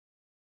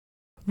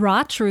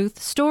Raw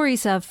Truth,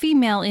 Stories of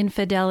Female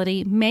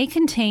Infidelity may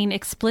contain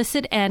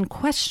explicit and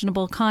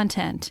questionable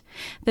content.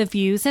 The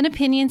views and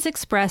opinions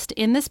expressed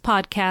in this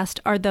podcast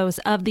are those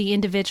of the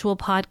individual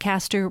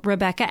podcaster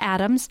Rebecca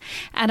Adams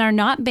and are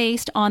not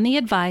based on the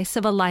advice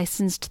of a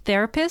licensed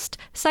therapist,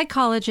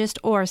 psychologist,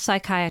 or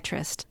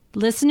psychiatrist.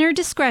 Listener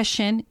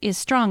discretion is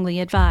strongly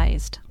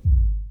advised.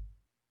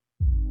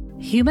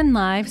 Human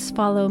lives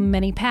follow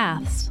many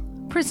paths,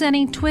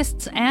 presenting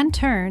twists and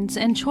turns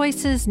and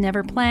choices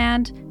never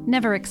planned,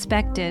 never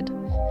expected.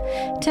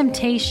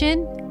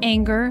 Temptation,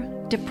 anger,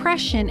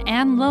 depression,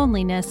 and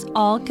loneliness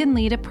all can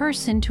lead a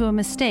person to a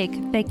mistake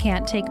they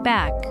can't take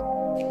back.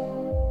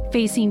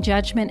 Facing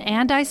judgment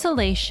and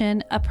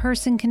isolation, a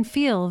person can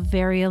feel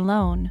very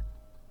alone.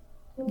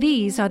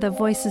 These are the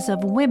voices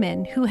of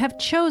women who have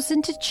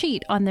chosen to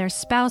cheat on their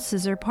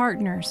spouses or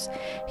partners.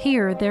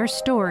 Hear their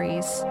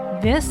stories.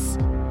 This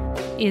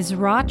is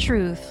Raw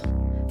Truth,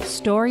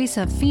 Stories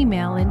of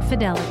Female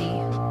Infidelity.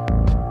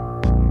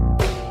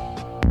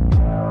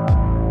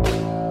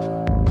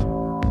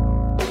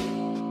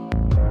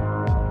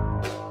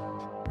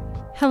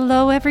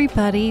 Hello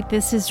everybody,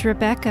 this is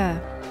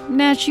Rebecca.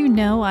 And as you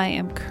know, I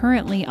am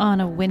currently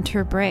on a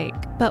winter break.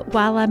 But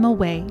while I'm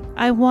away,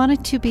 I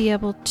wanted to be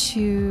able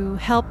to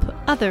help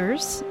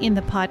others in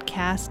the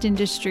podcast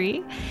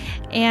industry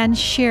and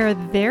share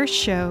their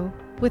show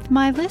with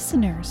my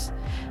listeners.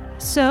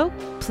 So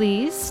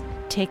please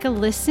take a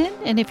listen,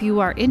 and if you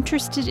are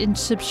interested in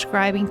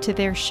subscribing to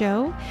their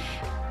show,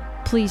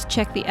 please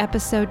check the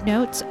episode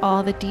notes.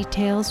 All the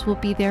details will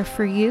be there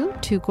for you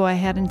to go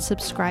ahead and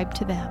subscribe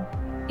to them.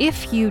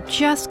 If you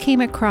just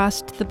came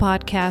across the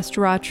podcast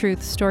Raw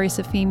Truth, Stories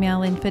of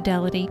Female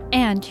Infidelity,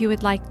 and you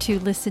would like to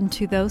listen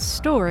to those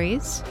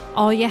stories,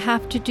 all you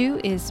have to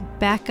do is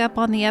back up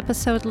on the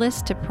episode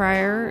list to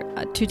prior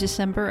to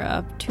December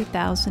of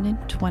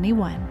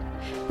 2021.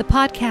 The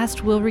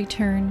podcast will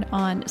return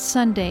on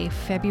Sunday,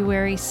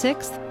 February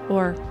 6th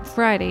or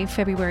Friday,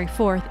 February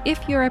 4th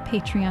if you're a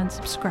Patreon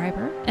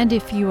subscriber. And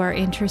if you are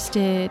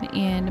interested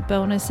in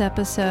bonus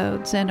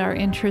episodes and are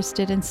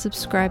interested in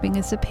subscribing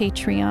as a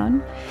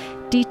Patreon,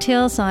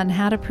 details on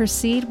how to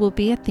proceed will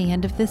be at the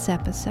end of this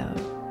episode.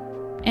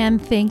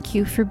 And thank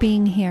you for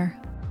being here.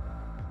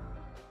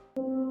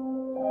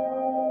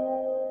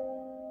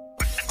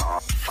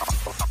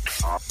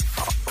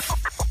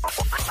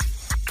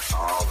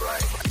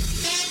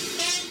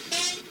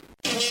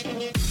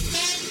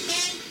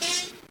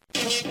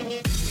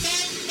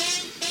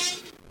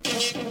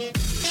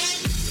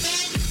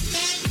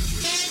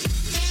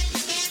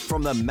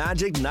 From the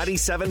Magic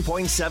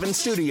 97.7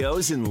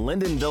 studios in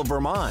Lyndonville,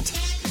 Vermont,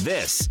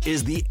 this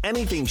is The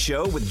Anything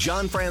Show with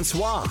John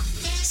Francois.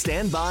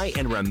 Stand by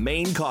and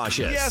remain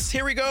cautious. Yes,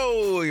 here we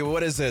go.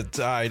 What is it?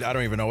 I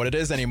don't even know what it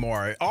is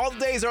anymore. All the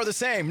days are the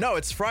same. No,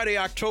 it's Friday,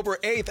 October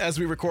 8th as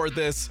we record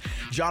this.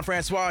 John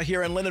Francois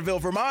here in Lyndonville,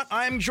 Vermont.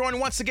 I'm joined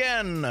once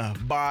again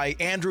by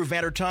Andrew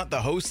Vandertunt,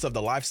 the host of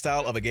the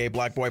Lifestyle of a Gay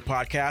Black Boy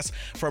podcast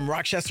from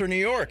Rochester, New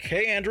York.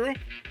 Hey, Andrew.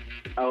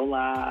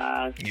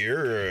 Hola.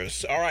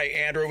 Yes. All right,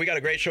 Andrew, we got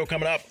a great show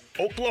coming up.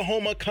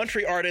 Oklahoma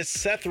country artist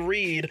Seth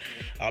Reed.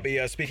 I'll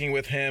be speaking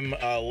with him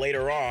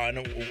later on,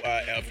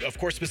 of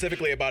course,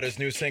 specifically about his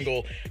new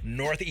single,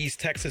 Northeast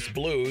Texas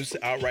Blues,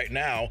 out right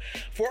now.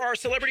 For our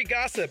celebrity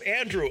gossip,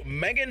 Andrew,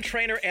 Meghan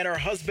Trainor and her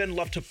husband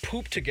love to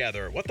poop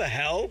together. What the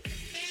hell?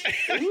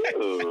 Okay.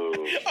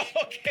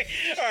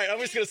 All right, I'm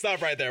just going to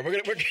stop right there. We'll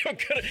get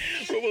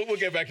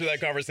back to that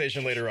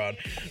conversation later on.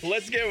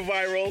 Let's Get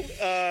Viral.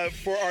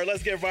 For our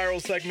Let's Get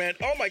Viral segment.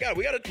 Oh my God,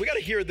 we got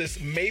to hear this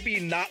maybe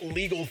not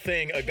legal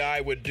thing a guy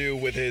would do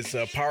with his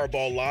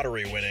Powerball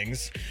lottery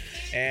winnings.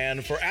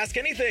 And for Ask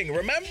Anything,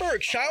 remember,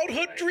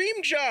 childhood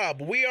dream job.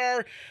 We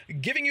are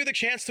giving you the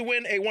chance to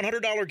win a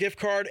 $100 gift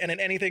card and an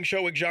Anything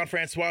Show with John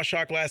Francois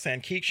shot glass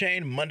and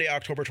keychain Monday,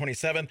 October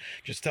 27th.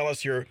 Just tell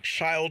us your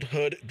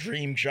childhood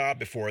dream job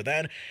before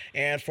then.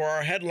 And for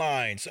our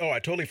headlines, I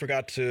totally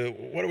forgot to,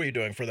 what are we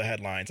doing for the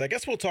headlines? I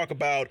guess we'll talk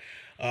about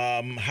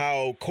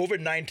how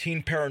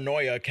COVID-19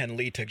 paranoia can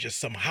lead to just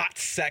some hot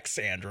sex,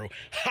 Andrew.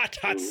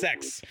 Hot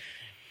sex.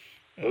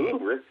 Ooh,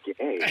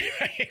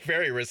 risque.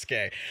 Very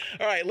risque.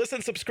 All right,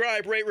 listen,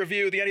 subscribe, rate,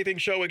 review The Anything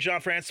Show with John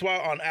Francois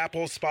on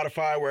Apple,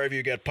 Spotify, wherever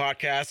you get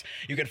podcasts.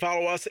 You can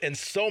follow us in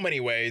so many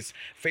ways.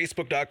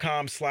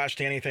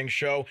 Facebook.com/The Anything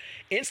Show.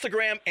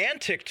 Instagram and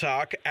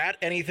TikTok at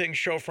Anything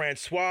Show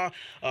Francois.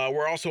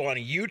 We're also on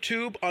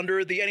YouTube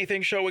under The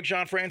Anything Show with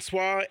John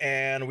Francois.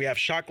 And we have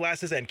shot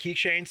glasses and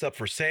keychains up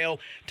for sale.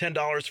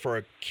 $10 for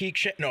a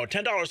keychain. No,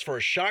 $10 for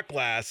a shot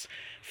glass.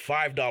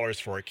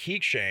 $5 for a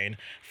keychain.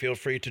 Feel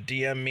free to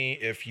DM me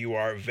if you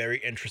are very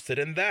interested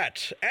in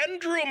that.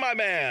 Andrew, my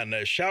man,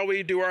 shall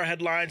we do our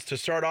headlines to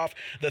start off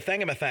the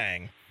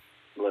thingamathang?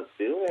 Let's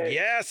do it.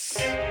 Yes.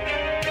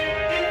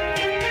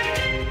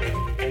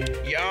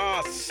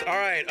 Yes. Yes. All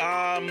right.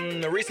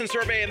 A recent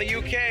survey in the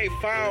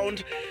UK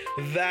found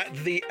that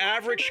the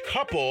average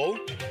couple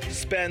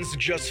spends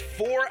just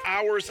 4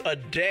 hours a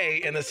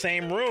day in the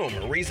same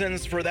room.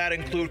 Reasons for that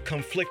include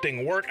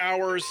conflicting work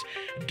hours,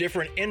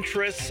 different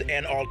interests,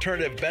 and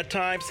alternative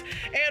bedtimes.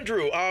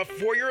 Andrew,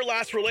 for your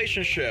last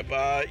relationship,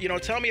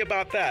 tell me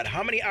about that.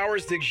 How many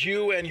hours did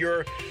you and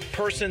your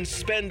person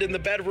spend in the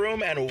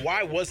bedroom, and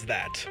why was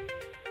that?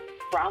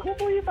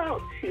 Probably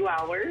about 2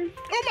 hours.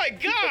 Oh my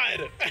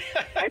God!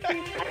 I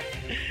think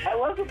I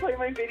love to play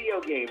my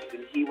video games,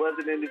 and he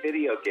wasn't into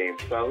video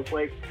games. So I was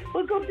like,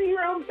 well, go do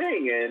your own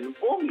thing, and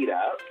we'll meet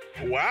up.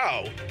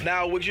 Wow.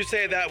 Now, would you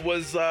say that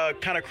was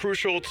kind of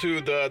crucial to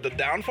the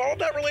downfall of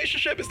that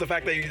relationship? Is the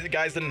fact that you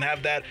guys didn't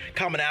have that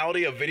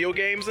commonality of video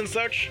games and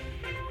such?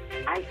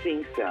 I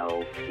think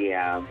so,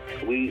 yeah.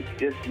 We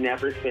just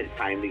never spent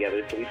time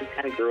together, so we just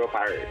kind of grew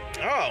apart.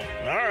 Oh,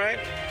 all right.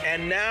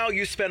 And now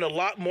you spend a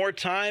lot more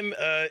time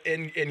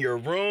in your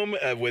room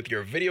with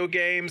your video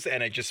games,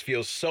 and it just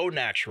feels so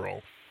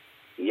natural.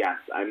 Yes,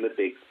 I'm the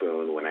big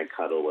spoon when I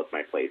cuddle with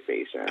my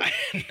PlayStation.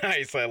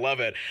 Nice, I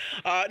love it.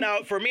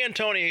 Now, for me and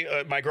Tony,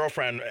 my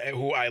girlfriend,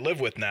 who I live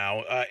with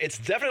now, it's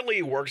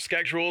definitely work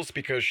schedules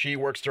because she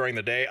works during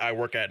the day, I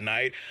work at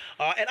night.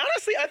 And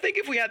honestly, I think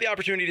if we had the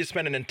opportunity to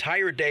spend an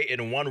entire day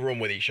in one room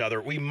with each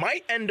other, we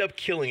might end up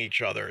killing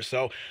each other.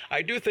 So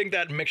I do think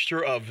that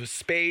mixture of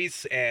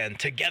space and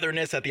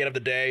togetherness at the end of the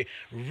day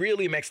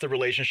really makes the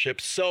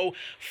relationship so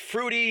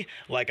fruity,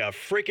 like a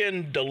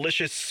freaking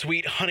delicious,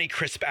 sweet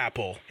Honeycrisp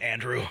apple,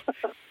 Andrew.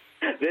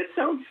 That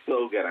sounds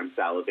so good. I'm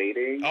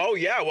salivating. Oh,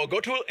 yeah. Well,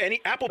 go to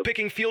any apple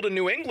picking field in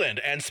New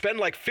England and spend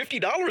like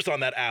 $50 on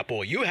that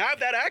apple. You have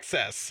that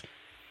access.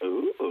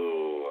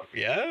 Ooh.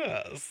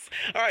 Yes.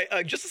 All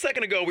right. Just a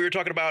second ago, we were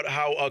talking about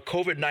how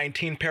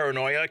COVID-19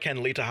 paranoia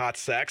can lead to hot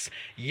sex.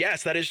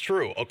 Yes, that is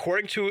true.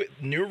 According to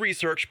new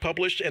research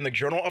published in the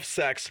Journal of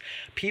Sex,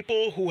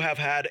 people who have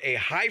had a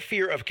high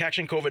fear of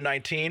catching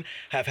COVID-19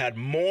 have had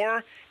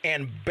more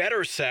and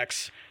better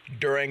sex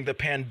during the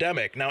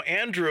pandemic. Now,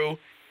 Andrew,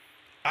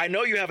 I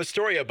know you have a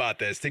story about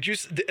this.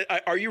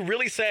 Are you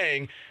really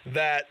saying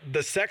that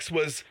the sex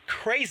was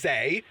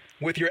crazy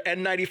with your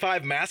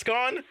N95 mask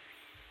on?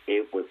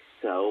 It was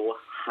so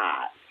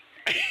hot.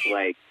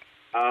 Like,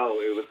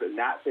 it was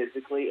not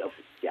physically. Oh,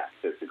 yes,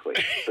 physically.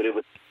 But it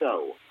was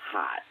so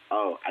hot.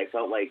 Oh, I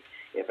felt like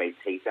if I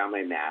take down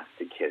my mask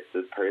to kiss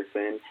this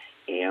person,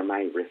 am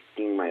I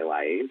risking my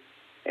life?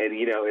 And,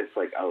 it's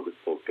like, oh, this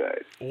feels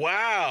good.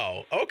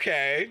 Wow.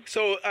 Okay.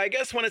 So I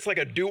guess when it's like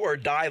a do or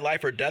die,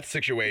 life or death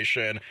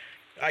situation,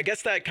 I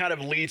guess that kind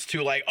of leads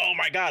to like, oh,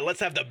 my God, let's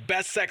have the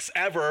best sex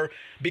ever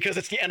because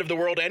it's the end of the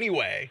world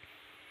anyway.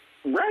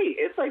 Right.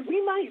 It's like we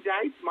might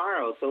die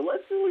tomorrow, so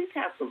let's at least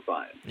have some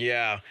fun.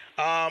 Yeah.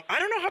 I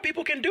don't know how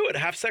people can do it,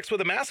 have sex with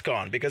a mask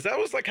on, because that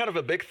was like kind of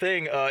a big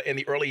thing in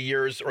the early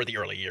years,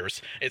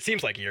 it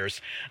seems like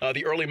years,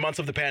 the early months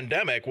of the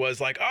pandemic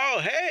was like,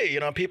 oh, hey,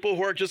 people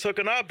who are just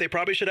hooking up, they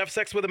probably should have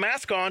sex with a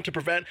mask on to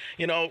prevent,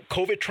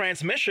 COVID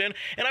transmission.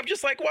 And I'm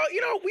just like, well, we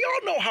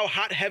all know how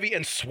hot, heavy,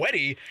 and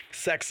sweaty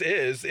sex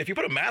is. If you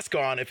put a mask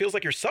on, it feels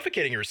like you're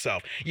suffocating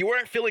yourself. You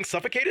weren't feeling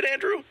suffocated,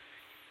 Andrew?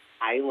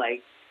 I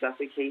like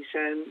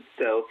suffocation,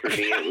 so for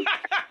me it was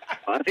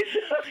fun.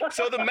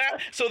 So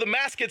the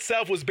mask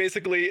itself was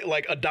basically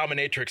like a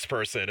dominatrix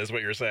person, is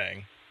what you're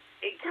saying.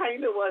 It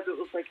kind of was. It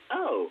was like,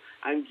 oh,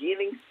 I'm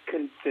getting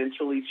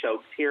consensually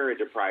choked here and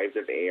deprived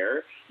of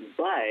air,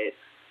 but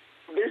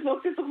there's no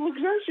physical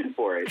exertion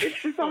for it.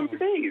 It's just on the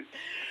face.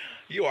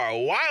 You are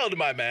wild,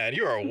 my man.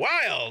 You are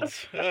wild.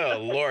 Oh,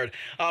 Lord.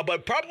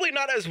 But probably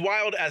not as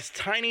wild as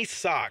Tiny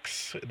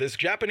Socks. This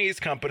Japanese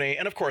company,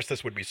 and of course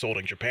this would be sold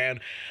in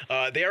Japan,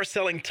 they are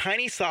selling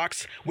tiny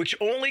socks which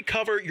only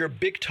cover your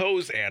big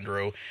toes,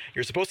 Andrew.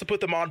 You're supposed to put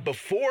them on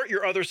before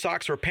your other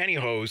socks or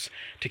pantyhose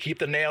to keep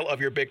the nail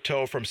of your big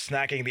toe from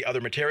snagging the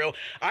other material.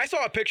 I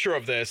saw a picture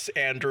of this,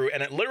 Andrew,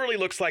 and it literally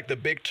looks like the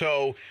big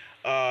toe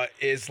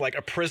is like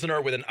a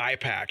prisoner with an eye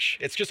patch.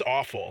 It's just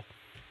awful.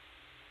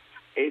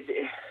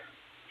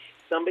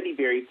 Somebody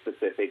very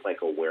specific,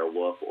 like a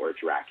werewolf or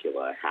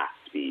Dracula, has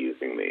to be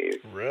using these.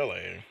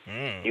 Really?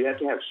 You have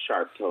to have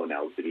sharp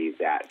toenails to be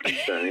that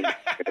concerned.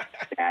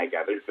 Tag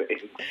other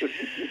things.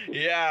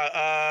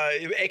 Yeah,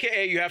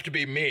 AKA you have to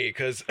be me,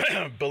 because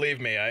believe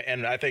me,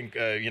 I think,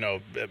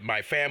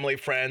 my family,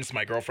 friends,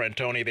 my girlfriend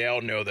Tony, they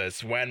all know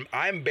this. When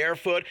I'm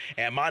barefoot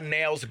and my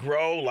nails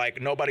grow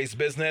like nobody's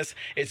business,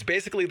 it's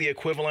basically the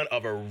equivalent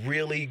of a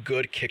really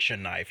good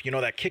kitchen knife. You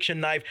know, that kitchen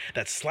knife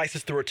that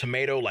slices through a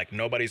tomato like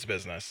nobody's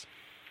business.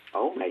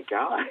 Oh, my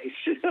gosh.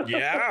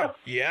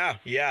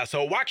 Yeah.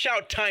 So watch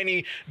out,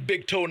 tiny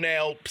big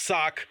toenail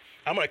sock.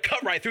 I'm going to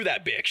cut right through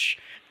that bitch.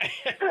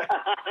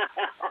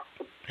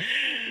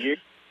 You're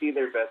be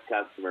their best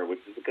customer, which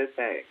is a good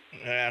thing.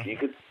 Yeah. You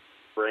could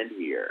friend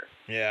here.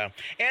 Yeah.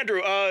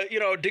 Andrew,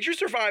 did you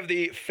survive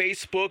the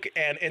Facebook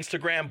and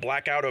Instagram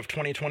blackout of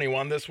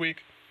 2021 this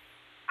week?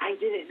 I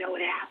didn't know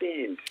it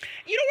happened.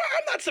 You know what?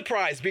 I'm not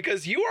surprised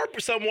because you are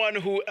someone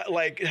who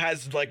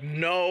has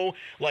no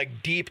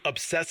deep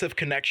obsessive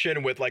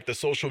connection with the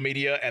social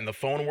media and the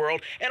phone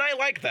world, and I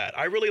like that.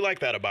 I really like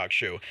that about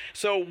you.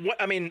 So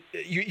what? I mean,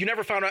 you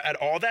never found out at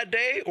all that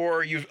day,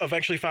 or you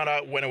eventually found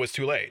out when it was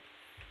too late?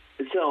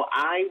 So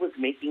I was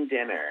making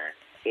dinner.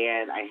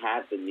 And I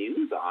had the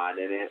news on,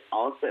 and then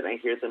all of a sudden I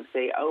hear them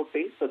say, "Oh,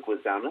 Facebook was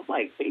down." I'm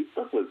like,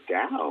 "Facebook was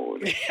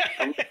down?"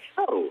 I'm like,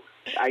 "Oh,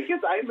 I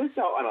guess I missed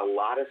out on a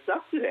lot of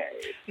stuff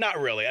today." Not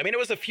really. I mean, it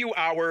was a few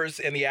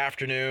hours in the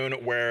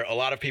afternoon where a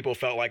lot of people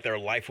felt like their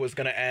life was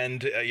going to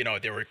end.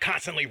 They were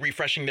constantly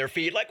refreshing their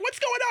feed, like, "What's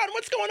going on?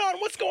 What's going on?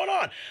 What's going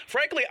on?"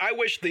 Frankly, I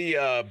wish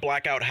the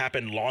blackout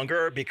happened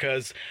longer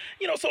because,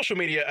 social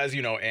media, as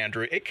you know,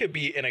 Andrew, it could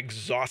be an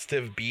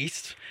exhaustive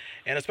beast.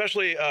 And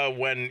especially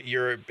when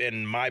you're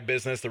in my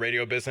business, the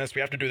radio business,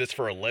 we have to do this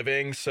for a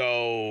living.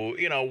 So,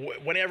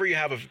 whenever you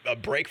have a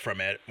break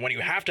from it, when you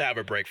have to have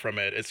a break from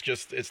it, it's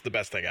the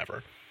best thing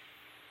ever.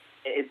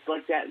 It's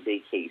like that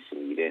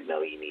vacation you didn't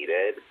know you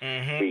needed.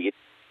 Mm-hmm. So you get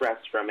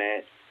stressed from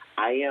it.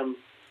 I'm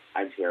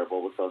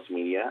terrible with social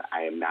media.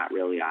 I am not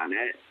really on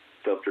it.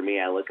 So for me,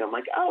 I'm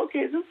like, oh,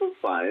 okay, this was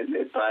fun.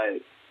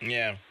 But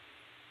yeah,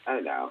 I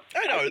don't know.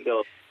 I could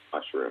go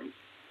mushrooms.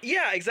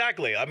 Yeah,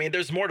 exactly. I mean,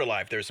 there's more to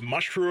life. There's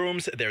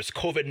mushrooms, there's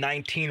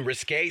COVID-19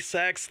 risque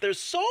sex. There's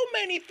so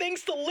many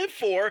things to live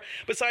for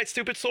besides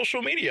stupid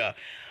social media.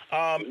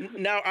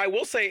 Now, I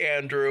will say,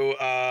 Andrew,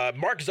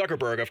 Mark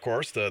Zuckerberg, of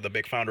course, the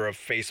big founder of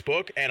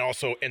Facebook and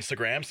also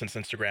Instagram, since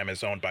Instagram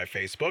is owned by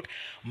Facebook.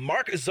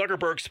 Mark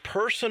Zuckerberg's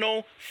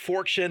personal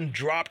fortune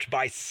dropped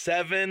by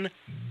 $7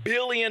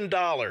 billion.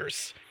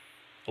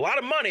 A lot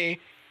of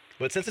money.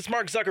 But since it's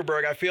Mark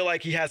Zuckerberg, I feel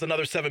like he has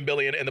another $7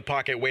 billion in the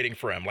pocket waiting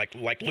for him,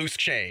 like loose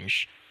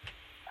change.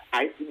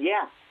 $7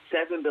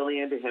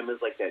 billion to him is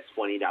like that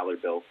 $20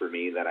 bill for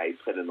me that I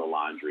put in the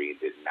laundry and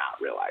did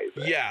not realize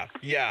it.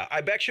 Yeah.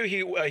 I bet you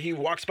he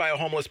walks by a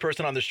homeless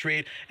person on the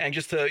street and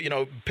just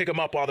to pick them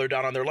up while they're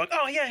down on their luck.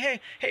 Oh yeah, hey,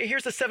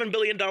 here's a $7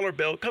 billion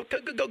bill.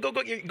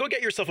 Go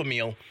get yourself a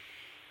meal.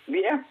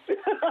 Yeah,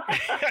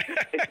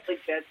 it's like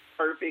that's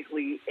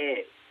perfectly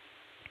it.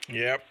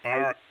 Yep. All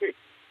right.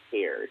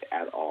 Cared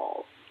at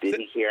all? Did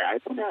he care? I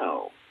don't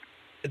know.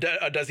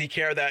 Does he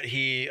care that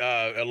he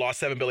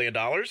lost $7 billion?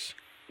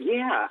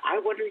 Yeah,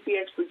 I wonder if he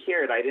actually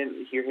cared. I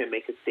didn't hear him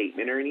make a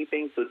statement or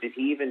anything, so did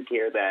he even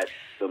care that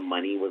the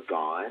money was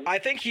gone? I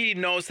think he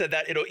knows that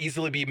it'll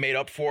easily be made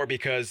up for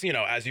because,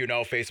 as you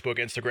know, Facebook,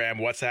 Instagram,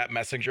 WhatsApp,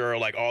 Messenger,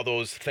 all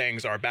those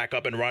things are back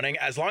up and running.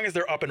 As long as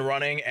they're up and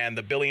running and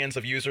the billions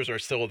of users are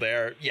still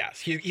there,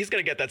 yes, he's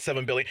going to get that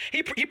 $7 billion.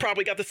 He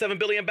probably got the $7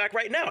 billion back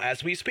right now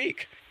as we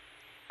speak.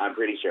 I'm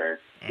pretty sure.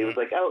 He was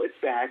like, oh, it's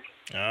back.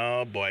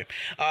 Oh, boy.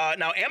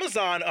 Now,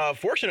 Amazon,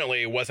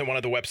 fortunately, wasn't one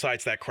of the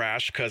websites that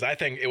crashed because I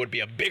think it would be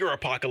a bigger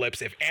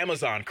apocalypse if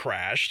Amazon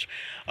crashed.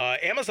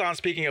 Amazon,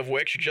 speaking of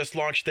which, just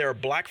launched their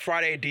Black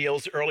Friday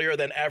deals earlier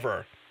than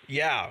ever.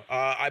 Yeah,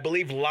 I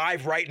believe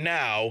live right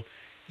now,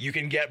 you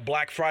can get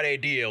Black Friday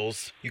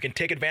deals. You can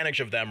take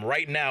advantage of them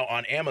right now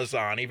on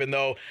Amazon, even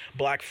though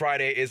Black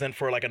Friday isn't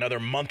for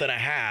another month and a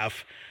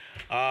half.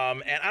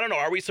 And I don't know,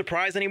 are we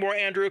surprised anymore,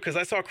 Andrew? Because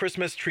I saw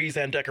Christmas trees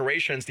and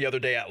decorations the other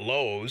day at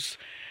Lowe's,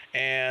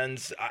 and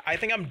I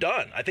think I'm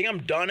done. I think I'm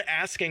done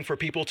asking for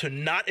people to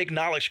not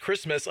acknowledge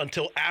Christmas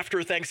until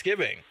after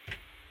Thanksgiving.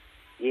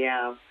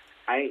 Yeah,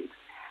 I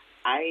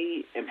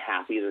am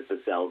happy that the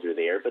sales are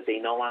there, but they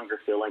no longer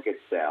feel like a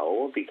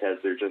sale because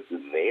they're just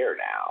there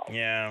now.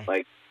 Yeah.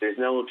 There's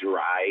no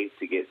drive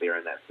to get there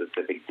on that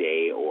specific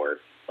day or,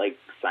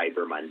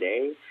 Cyber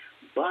Monday.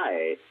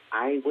 But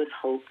I would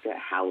hope that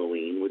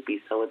Halloween would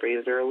be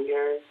celebrated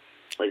earlier.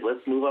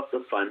 Let's move up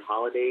the fun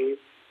holidays.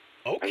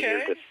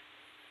 Okay.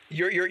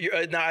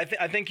 You're now.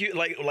 I think you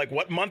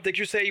what month did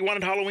you say you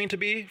wanted Halloween to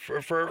be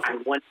for? I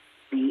want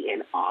to be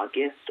in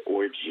August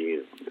or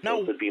June.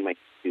 Those would be my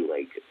two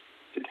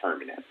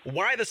determinants.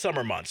 Why the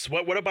summer months?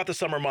 What about the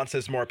summer months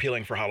is more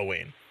appealing for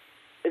Halloween?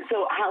 And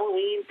so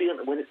Halloween,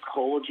 when it's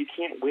cold, you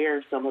can't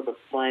wear some of the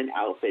fun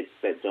outfits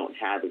that don't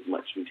have as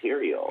much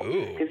material.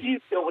 Because you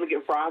don't want to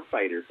get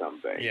frostbite or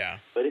something. Yeah.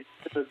 But if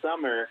it's the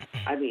summer,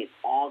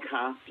 all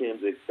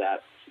costumes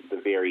except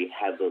the very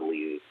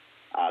heavily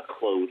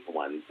clothed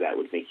ones that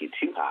would make you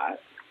too hot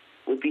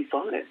would be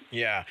fun.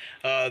 Yeah.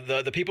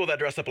 The people that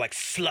dress up like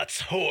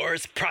sluts,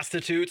 whores,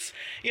 prostitutes,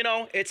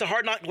 it's a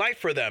hard knock life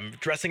for them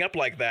dressing up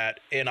like that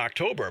in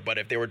October. But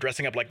if they were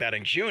dressing up like that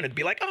in June, it'd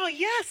be like, oh,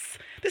 yes,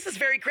 this is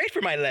very great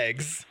for my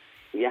legs.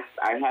 Yes,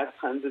 I have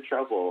tons of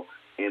trouble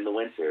in the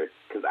winter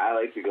because I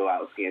like to go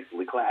out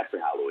scantily clad for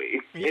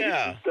Halloween.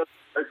 Yeah. It just doesn't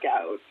work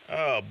out.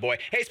 Oh, boy.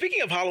 Hey,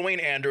 speaking of Halloween,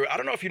 Andrew, I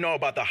don't know if you know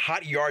about the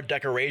hot yard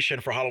decoration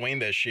for Halloween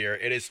this year.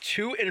 It is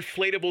 2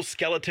 inflatable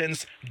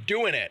skeletons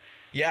doing it.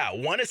 Yeah,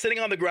 one is sitting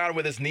on the ground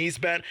with his knees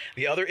bent.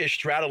 The other is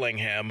straddling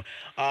him.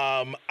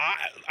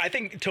 I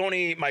think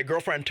Tony, my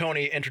girlfriend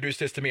Tony, introduced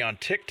this to me on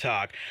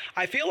TikTok.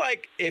 I feel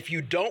like if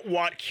you don't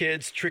want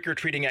kids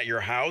trick-or-treating at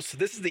your house,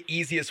 this is the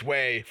easiest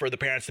way for the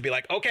parents to be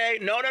like, okay,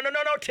 no,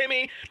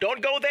 Timmy,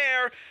 don't go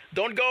there.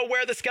 Don't go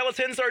where the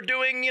skeletons are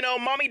doing,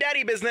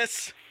 mommy-daddy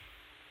business.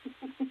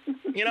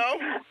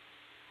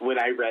 When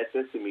I read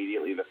this,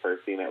 immediately the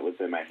first thing that was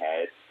in my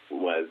head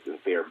was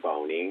they're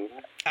boning,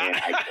 and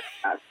I could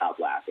not stop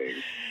laughing.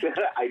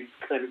 I just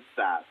couldn't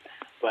stop.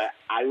 But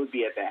I would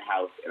be at that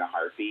house in a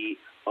heartbeat,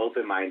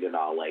 open-minded and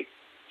all, like,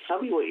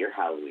 tell me what your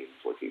Halloween's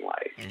looking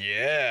like.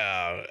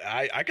 Yeah,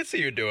 I could see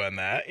you doing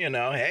that,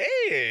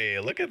 Hey,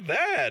 look at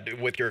that,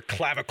 with your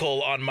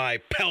clavicle on my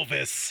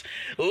pelvis.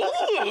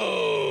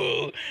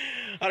 Ooh.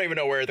 I don't even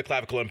know where the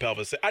clavicle and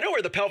pelvis is. I know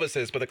where the pelvis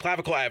is, but the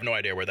clavicle, I have no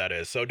idea where that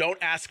is. So don't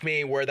ask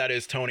me where that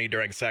is, Tony,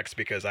 during sex,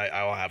 because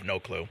I'll have no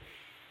clue.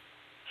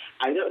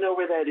 I don't know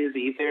where that is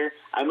either.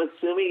 I'm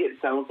assuming it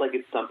sounds like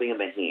it's something in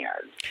the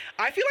hand.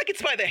 I feel like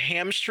it's by the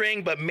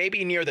hamstring, but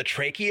maybe near the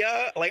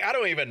trachea. Like, I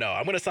don't even know.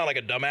 I'm going to sound like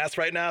a dumbass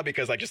right now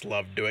because I just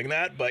love doing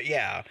that. But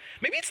yeah,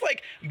 maybe it's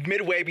like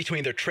midway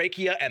between the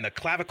trachea and the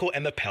clavicle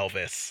and the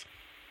pelvis.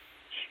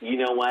 You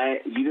know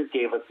what? You just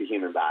gave us the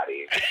human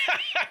body.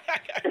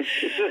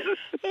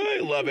 I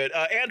love it.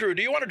 Andrew,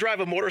 do you want to drive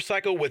a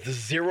motorcycle with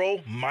 0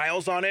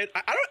 miles on it?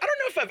 I don't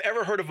know if I've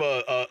ever heard of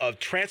a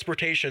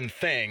transportation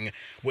thing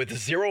with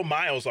 0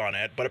 miles on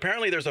it, but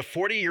apparently there's a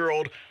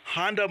 40-year-old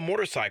Honda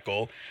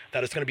motorcycle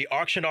that is going to be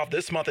auctioned off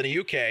this month in the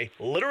UK.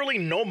 Literally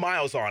no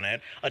miles on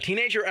it. A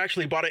teenager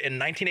actually bought it in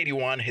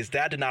 1981. His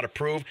dad did not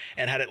approve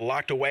and had it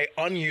locked away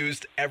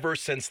unused ever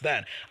since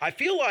then. I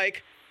feel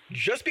like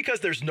just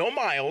because there's no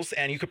miles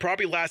and you could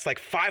probably last like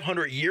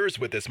 500 years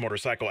with this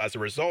motorcycle as a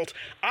result,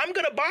 I'm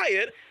going to buy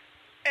it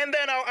and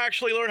then I'll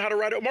actually learn how to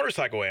ride a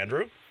motorcycle,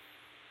 Andrew.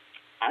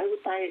 I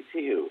would buy it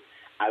too.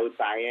 I would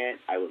buy it.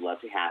 I would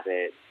love to have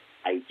it.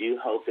 I do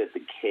hope that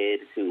the kid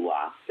who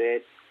lost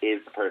it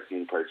is the person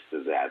who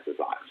purchases it at this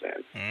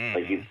auction.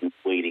 Like he's been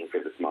waiting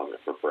for this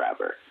moment for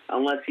forever,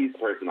 unless he's the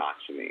person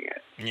auctioning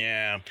it.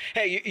 Yeah.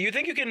 Hey, you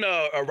think you can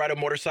ride a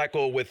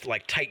motorcycle with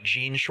like tight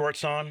jean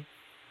shorts on?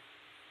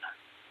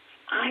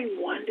 I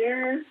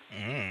wonder.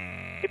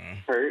 It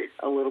hurt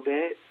a little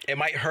bit. It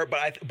might hurt,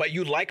 but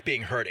you like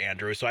being hurt,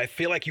 Andrew. So I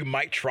feel like you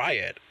might try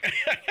it.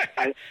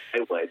 I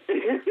would.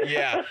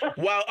 Yeah.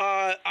 Well,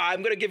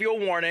 I'm going to give you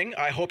a warning.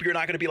 I hope you're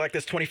not going to be like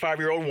this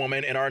 25-year-old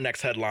woman in our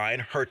next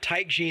headline. Her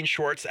tight jean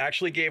shorts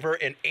actually gave her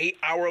an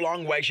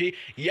 8-hour-long wedgie.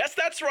 Yes,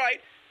 that's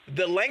right.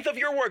 The length of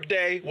your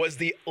workday was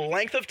the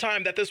length of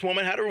time that this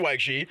woman had her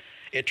wedgie.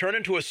 It turned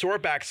into a sore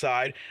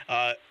backside.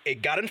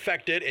 It got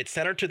infected. It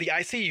sent her to the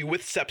ICU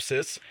with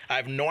sepsis. I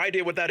have no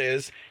idea what that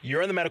is.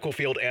 You're in the medical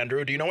field,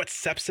 Andrew. Do you know what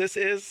sepsis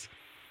is?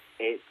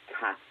 It's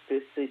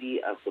toxicity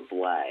of the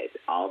blood.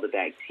 All the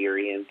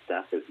bacteria and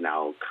stuff is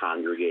now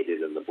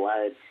congregated in the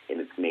blood,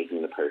 and it's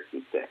making the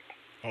person sick.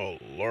 Oh,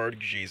 Lord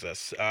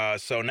Jesus.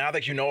 So now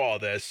that you know all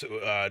this,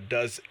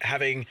 does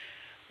having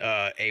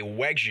a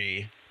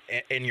wedgie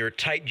in your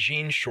tight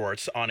jean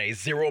shorts on a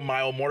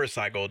 0-mile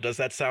motorcycle, does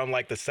that sound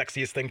like the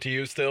sexiest thing to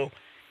you still?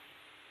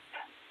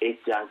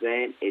 It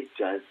doesn't. It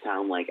does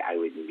sound like I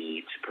would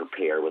need to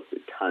prepare with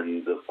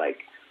tons of, like,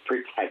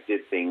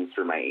 protective things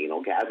for my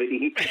anal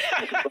cavity.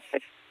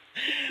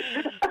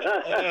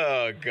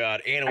 Oh,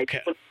 God. Anal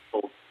cavity.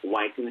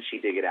 Why couldn't she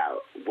dig it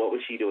out? What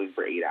was she doing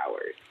for 8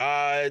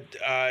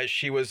 hours?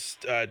 She was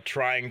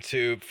trying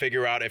to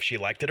figure out if she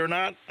liked it or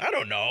not. I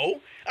don't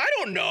know. I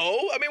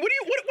mean,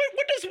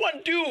 what does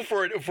one do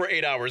for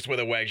 8 hours with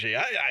a wedgie?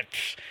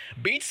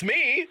 Beats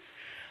me.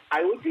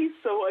 I would be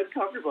so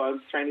uncomfortable. I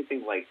was trying to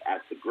think, like,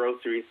 at the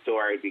grocery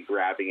store, I'd be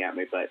grabbing at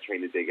my butt,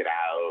 trying to dig it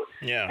out.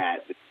 Yeah.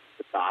 At the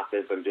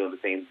office, I'm doing the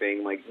same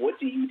thing. Like, what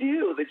do you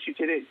do that you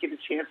didn't get a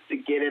chance to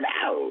get it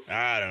out?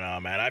 I don't know,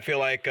 man. I feel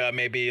like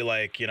maybe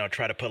like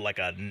try to put like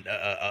a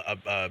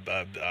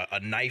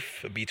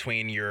knife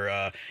between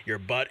your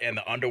butt and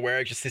the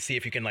underwear just to see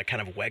if you can like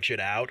kind of wedge it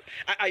out.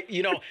 I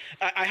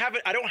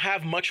don't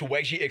have much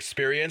wedgie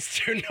experience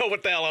to know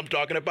what the hell I'm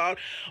talking about,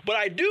 but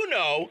I do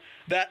know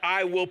that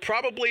I will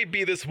probably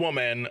be this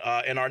woman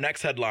in our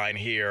next headline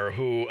here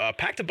who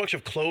packed a bunch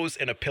of clothes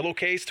in a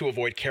pillowcase to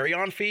avoid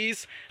carry-on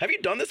fees. Have you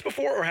done this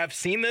before or have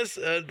seen this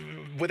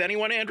with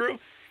anyone, Andrew?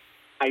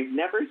 I've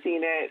never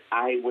seen it.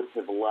 I would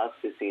have loved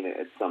to have seen it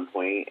at some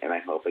point, and I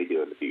hope I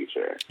do in the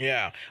future.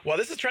 Yeah. Well,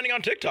 this is trending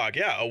on TikTok.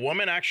 Yeah. A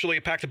woman actually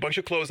packed a bunch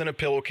of clothes in a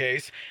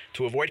pillowcase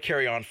to avoid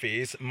carry-on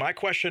fees. My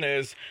question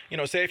is,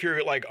 say if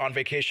you're like on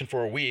vacation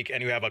for a week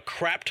and you have a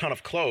crap ton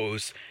of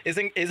clothes,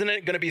 isn't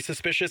it going to be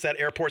suspicious at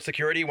airport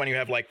security when you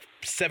have like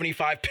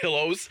 75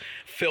 pillows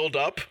filled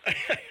up?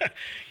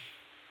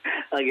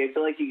 Like, I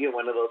feel like you get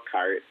one of those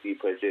carts, you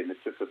push it, and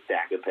it's just a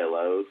stack of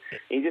pillows.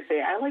 And you just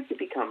say, I like to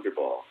be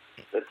comfortable.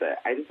 That's it.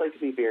 I just like to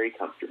be very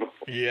comfortable.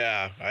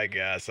 Yeah, I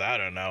guess. I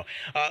don't know.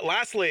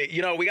 Lastly,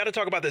 we got to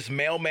talk about this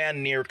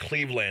mailman near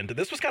Cleveland.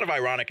 This was kind of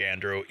ironic,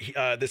 Andrew.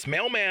 This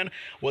mailman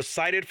was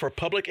cited for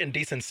public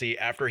indecency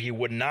after he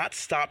would not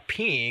stop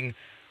peeing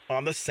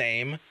on the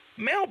same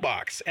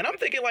mailbox. And I'm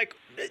thinking, like,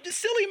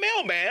 silly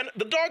mailman,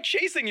 the dog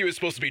chasing you is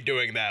supposed to be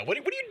doing that. What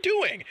are you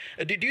doing?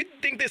 Do you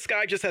think this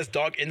guy just has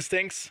dog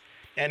instincts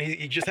and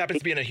he just happens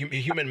to be in a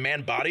human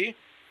man body?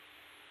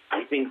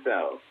 I think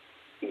so.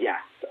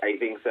 Yes, I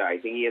think so. I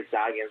think he has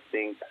dog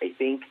instincts. I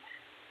think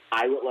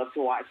I would love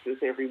to watch this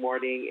every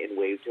morning and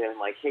wave to him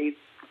like, hey,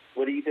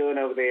 what are you doing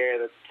over there?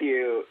 That's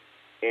cute.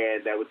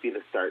 And that would be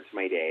the start to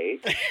my day.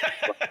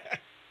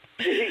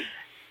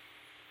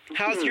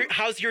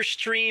 How's your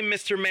stream,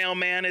 Mr.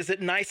 Mailman? Is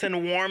it nice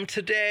and warm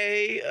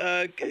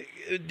today?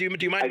 Do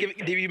you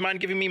mind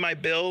giving me my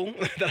bill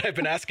that I've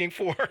been asking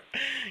for?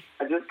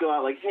 I just go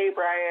out like, hey,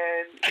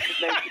 Brian,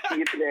 it's nice to see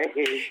you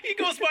today. He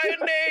goes by a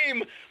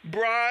name,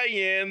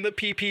 Brian, the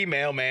PP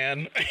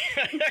Mailman.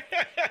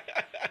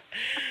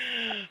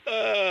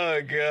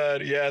 Oh,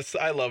 God. Yes,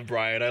 I love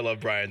Brian. I love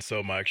Brian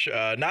so much.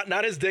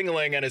 Not his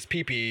dingling and his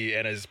pee-pee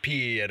and his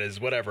pee and his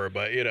whatever,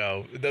 but, you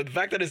know, the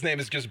fact that his name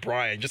is just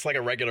Brian, just like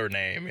a regular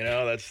name, you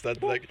know, that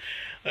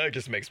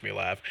just makes me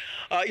laugh.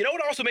 You know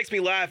what also makes me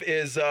laugh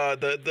is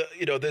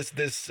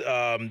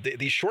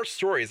these short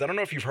stories. I don't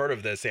know if you've heard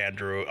of this,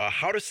 Andrew.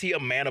 How to See a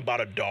Man About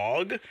a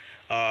Dog.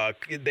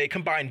 They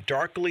combine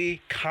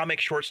darkly comic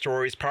short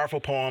stories,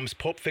 powerful poems,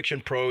 pulp fiction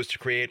prose to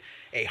create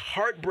a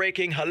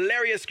heartbreaking,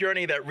 hilarious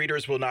journey that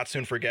readers will not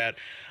soon forget.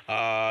 They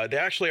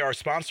actually are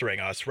sponsoring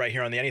us right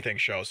here on the Anything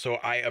Show, so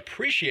I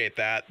appreciate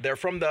that. They're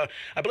from the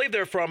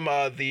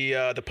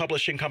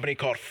publishing company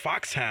called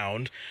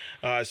Foxhound.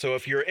 So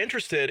if you're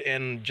interested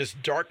in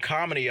just dark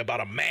comedy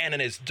about a man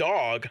and his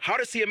dog, How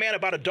to See a Man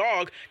About a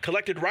Dog,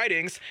 collected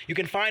writings, you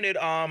can find it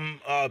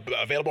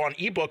available on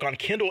ebook on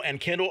Kindle and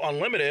Kindle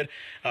Unlimited.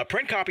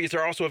 Print copies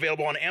are also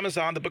available on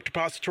Amazon, the Book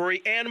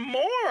Depository, and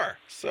more.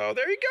 So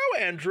there you go,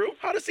 Andrew.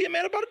 How to See a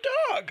Man About a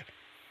Dog.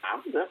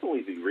 I'll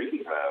definitely be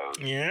reading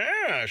those.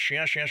 Yes.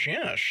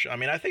 I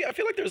mean, I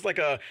feel like there's like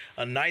a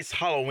nice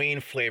Halloween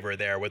flavor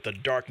there with the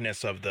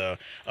darkness of the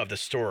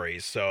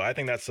stories. So I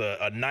think that's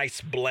a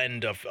nice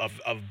blend of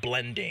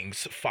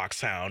blendings,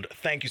 Foxhound.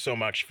 Thank you so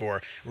much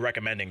for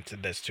recommending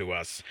this to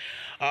us.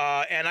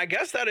 And I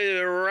guess that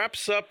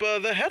wraps up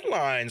the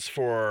headlines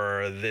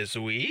for this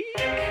week.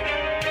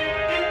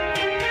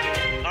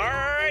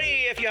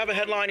 If you have a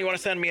headline you want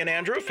to send me and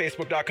Andrew,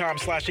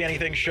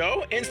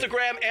 Facebook.com/TheAnythingShow,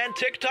 Instagram and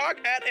TikTok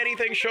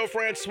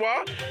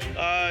 @AnythingShowFrancois,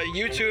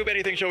 YouTube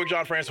Anything Show with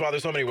John Francois.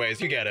 There's so many ways.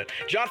 You get it.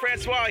 John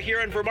Francois here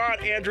in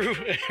Vermont, Andrew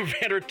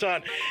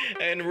Vandertunt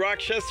in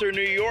Rochester,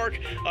 New York.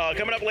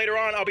 Coming up later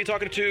on, I'll be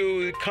talking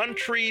to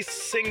country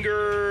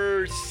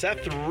singer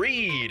Seth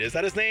Reed. Is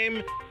that his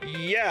name?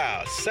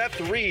 Yeah,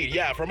 Seth Reed.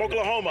 Yeah, from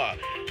Oklahoma.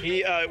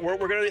 We're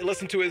going to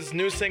listen to his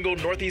new single,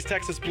 Northeast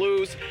Texas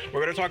Blues.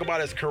 We're going to talk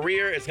about his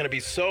career. It's going to be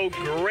so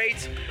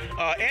great.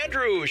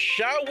 Andrew,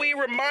 shall we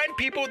remind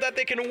people that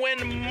they can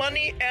win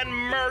money and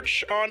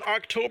merch on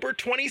October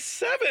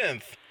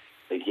 27th?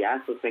 Yes,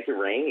 let's make it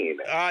rain.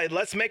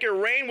 Let's make it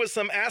rain with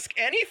some Ask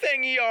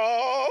Anything,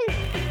 y'all.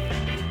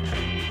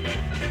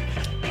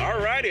 All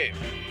righty.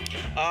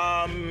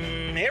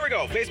 Here we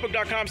go.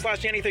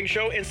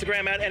 Facebook.com/TheAnythingShow,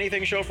 Instagram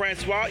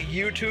 @AnythingShowFrancois,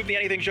 YouTube The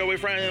Anything Show with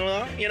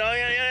Francois. You know,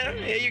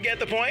 yeah, you get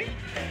the point.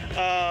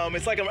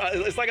 It's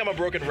like I'm a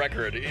broken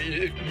record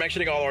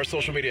mentioning all our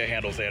social media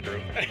handles,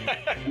 Andrew.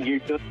 You're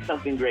doing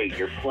something great.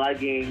 You're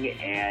plugging,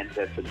 and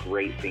that's a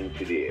great thing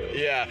to do.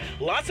 Yeah,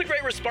 lots of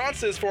great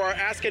responses for our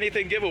Ask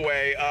Anything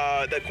giveaway.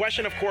 The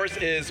question, of course,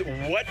 is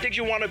what did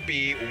you want to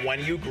be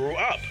when you grew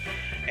up?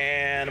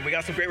 And we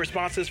got some great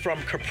responses from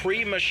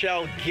Capri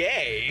Michelle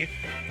Gay,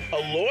 a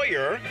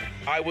lawyer.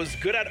 I was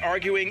good at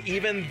arguing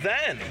even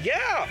then.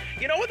 Yeah,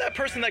 you know what, that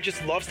person that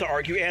just loves to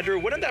argue, Andrew,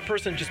 wouldn't that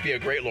person just be a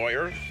great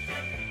lawyer?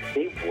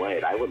 They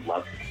would. I would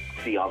love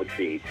to see all the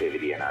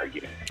creativity in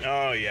arguing.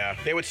 Oh, yeah.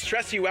 They would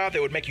stress you out. They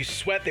would make you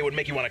sweat. They would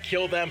make you want to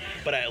kill them.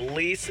 But at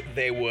least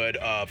they would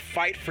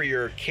fight for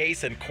your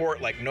case in court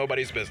like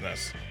nobody's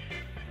business.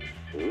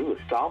 Ooh,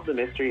 solve the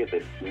mystery of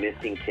the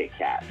missing Kit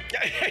Kat.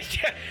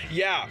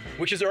 Yeah,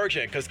 which is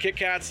urgent because Kit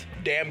Kat's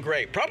damn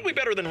great. Probably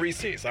better than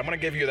Reese's. I'm going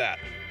to give you that.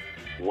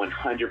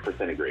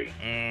 100% agree.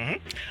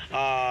 Mm-hmm.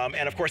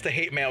 And of course, the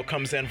hate mail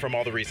comes in from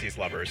all the Reese's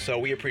lovers, so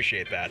we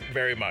appreciate that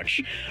very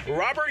much.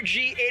 Robert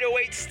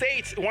G808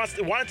 states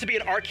wanted to be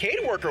an arcade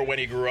worker when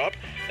he grew up,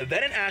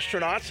 then an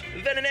astronaut,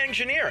 then an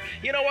engineer.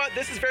 You know what?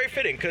 This is very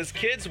fitting because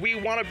kids, we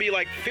want to be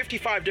like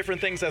 55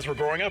 different things as we're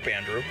growing up,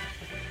 Andrew.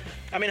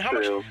 I mean, how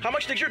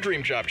much did your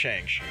dream job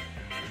change?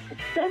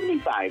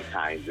 75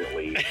 times at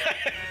least.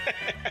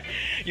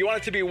 You want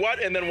it to be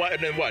what and then what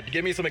and then what?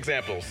 Give me some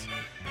examples.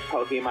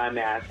 Pokemon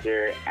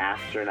Master,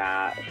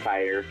 astronaut,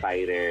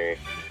 firefighter,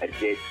 a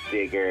ditch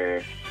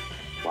digger.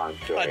 Long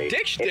story. A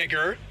ditch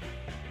digger?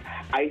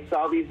 I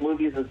saw these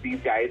movies with these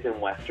guys in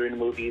Western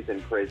movies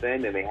in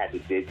prison, and they had to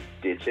ditch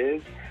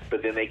ditches,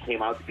 but then they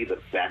came out to be the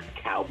best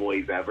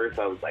cowboys ever,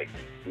 so I was like,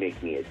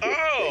 make me a ditch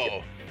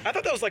digger. I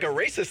thought that was like a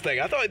racist thing.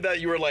 I thought that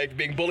you were like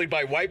being bullied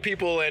by white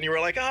people and you were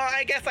like, oh,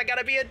 I guess I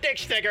gotta be a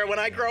ditch digger when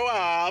I grow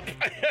up.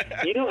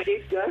 You know,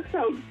 it does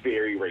sound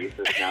very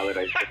racist now that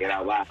I say it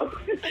out loud.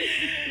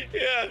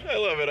 Yeah, I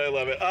love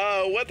it.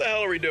 What the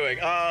hell are we doing?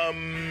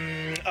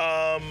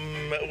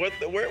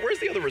 Where's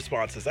the other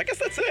responses? I guess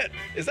that's it.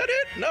 Is that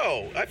it?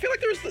 No, I feel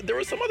like there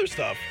was some other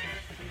stuff.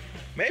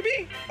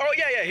 Maybe? Oh,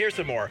 yeah, here's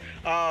some more.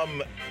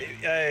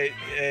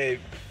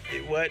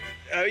 What?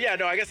 Oh, yeah,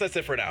 no, I guess that's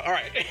it for now. All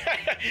right.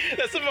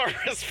 That's some more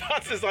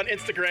responses on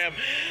Instagram.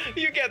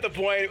 You get the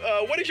point.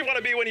 What did you want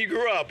to be when you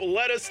grew up?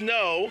 Let us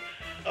know.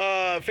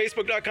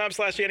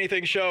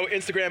 Facebook.com/anythingshow,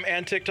 Instagram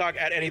and TikTok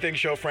at Anything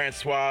Show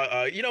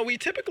Francois. We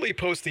typically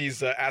post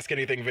these Ask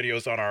Anything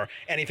videos on our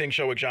Anything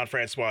Show with John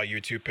Francois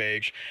YouTube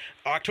page.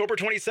 October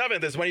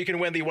 27th is when you can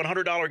win the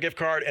 $100 gift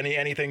card and the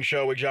Anything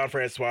Show with John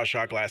Francois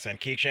shot glass and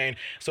keychain.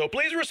 So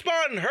please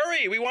respond.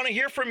 Hurry. We want to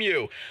hear from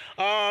you.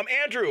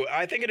 Andrew,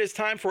 I think it is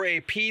time for a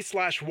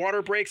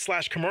pee/water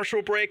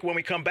break/commercial break. When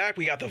we come back,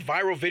 we got the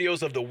viral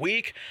videos of the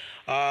week.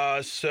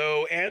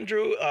 So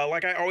Andrew,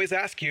 like I always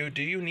ask you,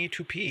 do you need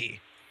to pee?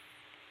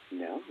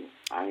 No,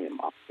 I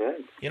am all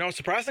good.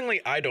 Surprisingly,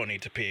 I don't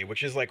need to pee,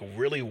 which is like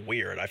really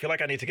weird. I feel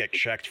like I need to get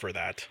checked for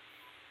that.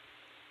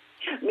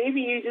 Maybe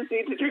you just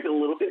need to drink a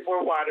little bit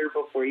more water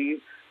before you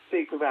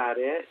think about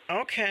it.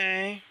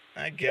 Okay,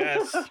 I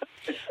guess. All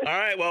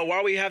right, well,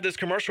 while we have this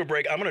commercial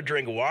break, I'm going to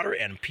drink water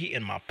and pee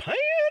in my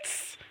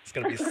pants. It's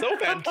going to be so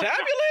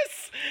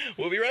fantabulous.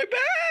 We'll be right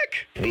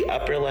back. The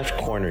Upper Left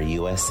Corner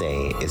USA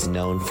is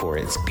known for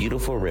its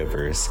beautiful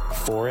rivers,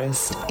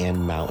 forests,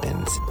 and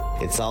mountains.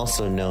 It's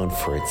also known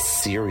for its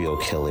serial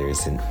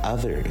killers and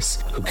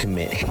others who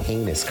commit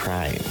heinous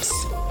crimes.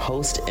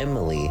 Host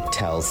Emily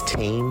tells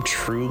tame,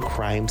 true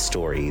crime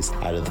stories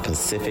out of the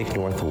Pacific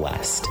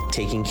Northwest,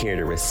 taking care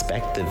to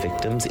respect the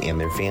victims and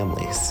their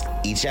families.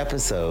 Each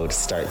episode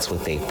starts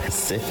with a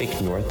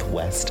Pacific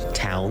Northwest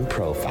town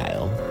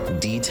profile,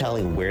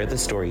 detailing where the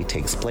story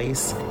takes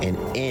place, and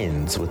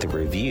ends with a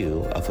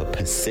review of a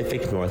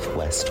Pacific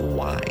Northwest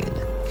wine.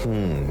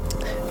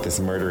 This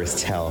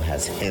murderous tale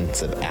has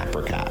hints of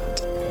apricot.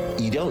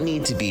 You don't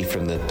need to be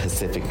from the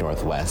Pacific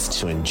Northwest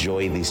to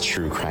enjoy these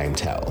true crime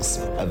tales.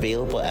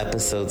 Available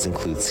episodes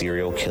include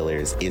serial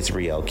killers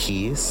Israel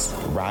Keys,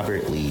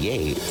 Robert Lee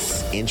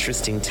Yates,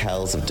 interesting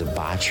tales of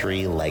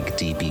debauchery like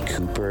D.B.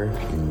 Cooper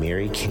and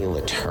Mary Kay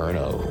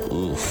Letourneau,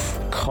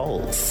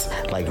 cults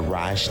like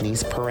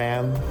Rajneesh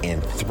Param,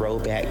 and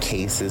throwback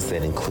cases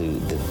that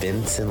include the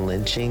Vinson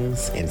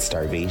lynchings and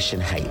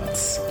Starvation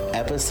Heights.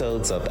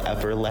 Episodes of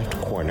Upper Left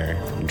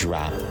Corner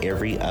drop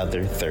every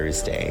other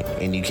Thursday,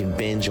 and you can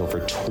binge over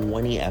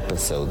 20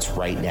 episodes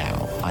right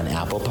now on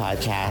Apple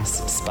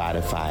Podcasts,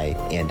 Spotify,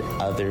 and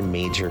other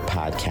major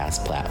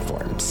podcast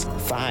platforms.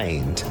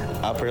 Find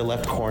Upper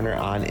Left Corner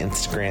on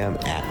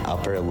Instagram at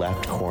Upper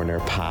Left Corner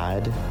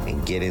Pod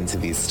and get into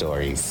these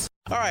stories.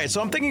 All right,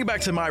 so I'm thinking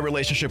back to my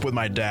relationship with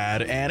my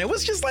dad, and it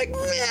was just like,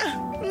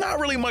 not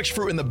really much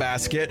fruit in the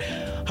basket.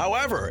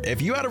 However,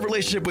 if you had a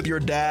relationship with your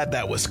dad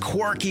that was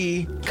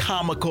quirky,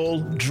 comical,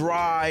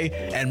 dry,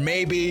 and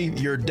maybe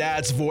your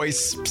dad's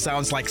voice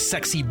sounds like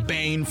sexy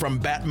Bane from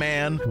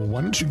Batman. Well,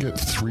 why don't you get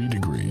 3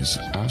 degrees?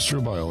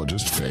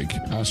 Astrobiologist, fake.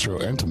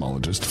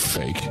 Astroentomologist,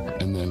 fake.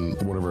 And then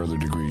whatever other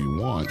degree you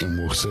want, and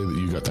we'll say that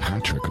you got the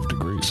hat trick of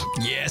degrees.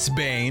 Yes,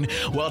 Bane.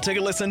 Well, take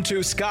a listen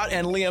to Scott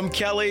and Liam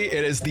Kelly.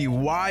 It is the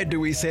Why Do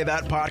We Say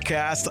That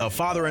podcast, a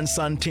father and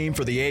son team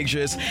for the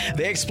ages.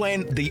 They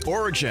explain the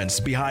origins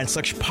behind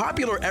such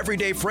popular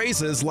everyday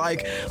phrases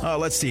like,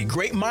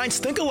 great minds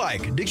think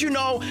alike. Did you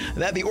know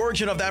that the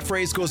origin of that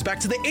phrase goes back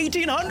to the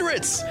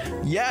 1800s?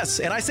 Yes,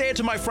 and I say it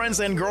to my friends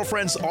and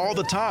girlfriends all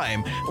the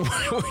time.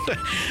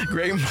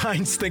 Great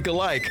minds think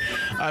alike.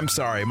 I'm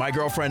sorry, my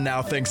girlfriend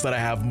now thinks that I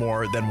have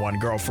more than one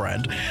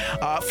girlfriend.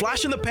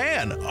 Flash in the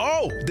pan.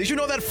 Oh, did you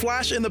know that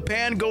flash in the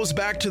pan goes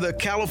back to the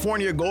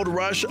California gold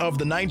rush of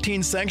the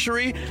 19th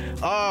century?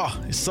 Oh,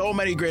 so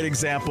many great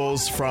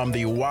examples from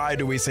the Why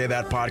Do We Say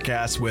That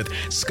podcast with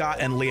Scott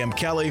and Liam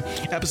Kelly.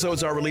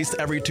 Episodes are released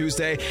every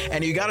Tuesday,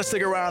 and you got to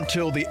stick around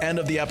till the end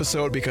of the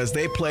episode because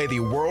they play the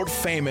world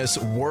famous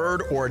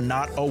Word or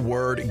Not a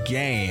Word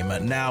game.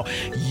 Now,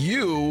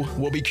 you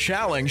will be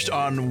challenged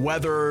on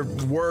whether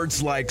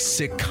words like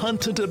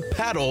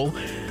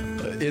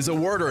secundipedal is a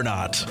word or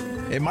not.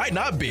 It might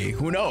not be.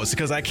 Who knows?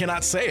 Because I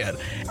cannot say it.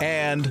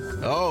 And,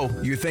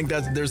 you think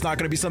that there's not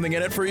going to be something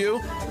in it for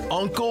you?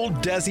 Uncle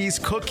Desi's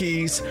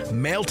cookies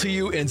mailed to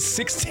you in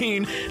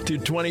 16 to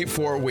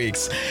 24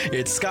 weeks.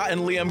 It's Scott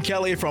and Liam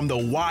Kelly from the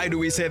Why Do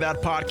We Say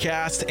That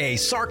podcast, a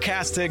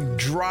sarcastic,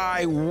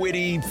 dry,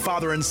 witty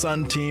father and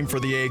son team for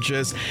the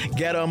ages.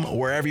 Get them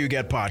wherever you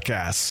get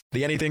podcasts.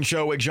 The Anything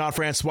Show with John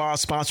Francois,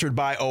 sponsored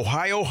by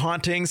Ohio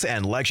Hauntings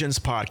and Legends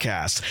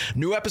Podcast.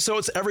 New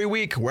episodes every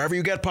week, wherever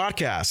you get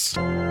podcasts.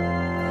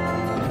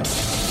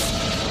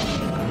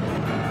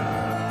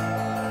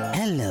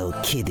 Hello,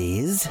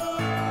 kiddies.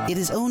 It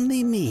is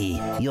only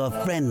me, your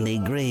friendly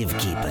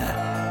gravekeeper.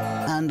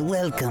 And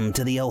welcome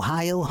to the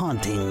Ohio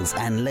Hauntings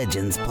and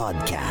Legends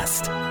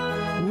podcast.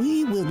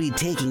 We will be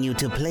taking you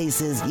to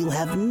places you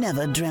have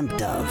never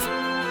dreamt of.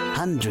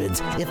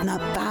 Hundreds, if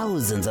not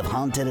thousands, of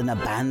haunted and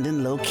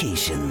abandoned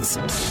locations.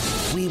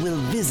 We will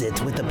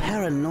visit with the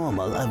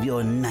paranormal of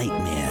your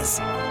nightmares.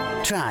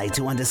 Try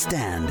to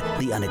understand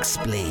the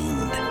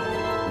unexplained.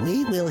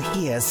 we will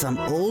hear some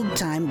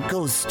old-time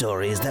ghost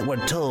stories that were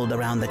told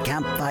around the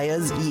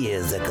campfires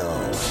years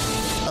ago.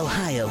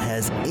 Ohio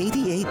has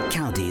 88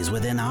 counties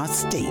within our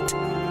state,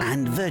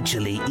 and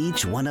virtually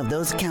each one of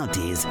those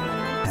counties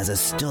has a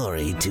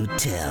story to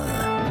tell.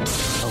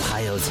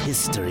 Ohio's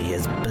history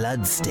is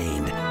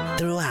blood-stained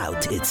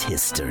throughout its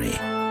history.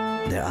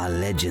 There are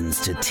legends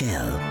to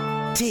tell,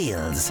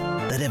 tales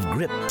that have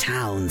gripped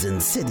towns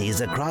and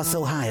cities across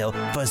Ohio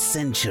for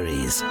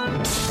centuries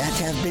that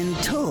have been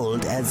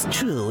told as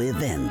true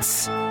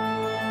events.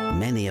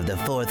 Many of the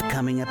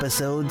forthcoming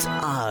episodes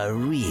are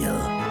real.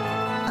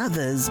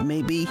 Others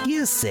may be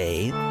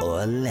hearsay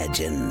or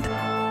legend.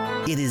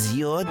 It is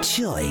your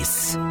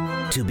choice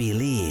to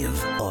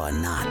believe or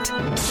not.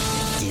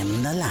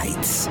 Dim the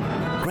lights,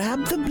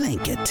 grab the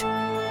blanket,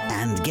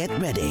 and get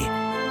ready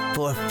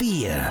for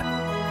fear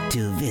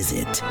to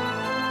visit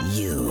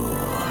you.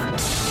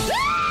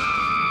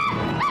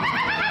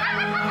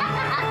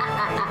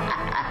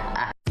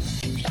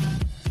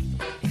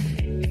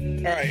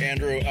 All right,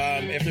 Andrew,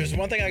 if there's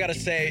one thing I got to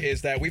say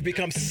is that we've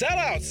become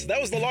sellouts.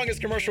 That was the longest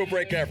commercial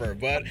break ever,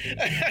 but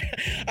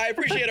I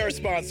appreciate our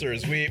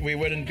sponsors. We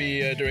wouldn't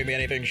be doing the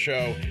Anything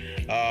show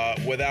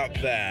without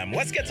them.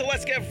 Let's get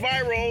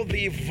viral,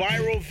 the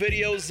viral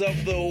videos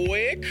of the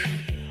week.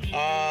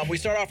 We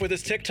start off with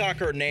this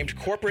TikToker named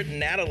Corporate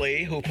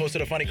Natalie, who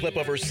posted a funny clip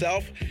of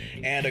herself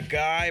and a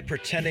guy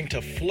pretending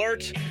to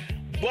flirt.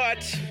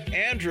 But,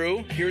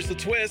 Andrew, here's the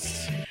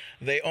twist.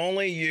 They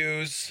only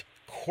use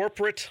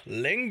corporate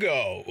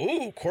lingo.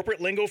 Ooh,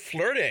 corporate lingo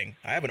flirting.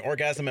 I have an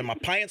orgasm in my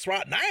pants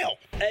right now.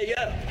 Hey,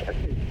 yo.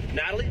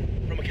 Natalie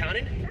from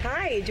accounting?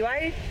 Hi, do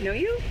I know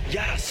you?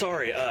 Yeah,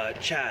 sorry.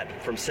 Chad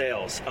from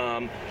sales.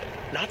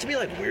 Not to be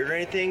like weird or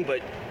anything,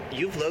 but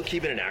you've low-key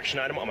been an action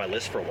item on my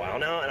list for a while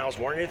now, and I was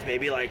wondering if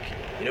maybe we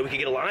could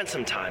get a line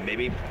sometime,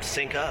 maybe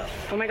sync up.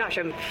 Oh my gosh,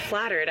 I'm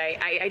flattered.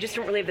 I just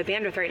don't really have the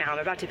bandwidth right now. I'm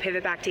about to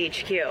pivot back to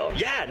HQ.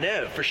 Yeah,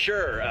 no, for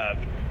sure.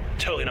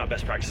 Totally not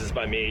best practices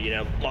by me,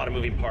 a lot of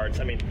moving parts.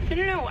 I mean...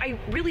 No, I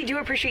really do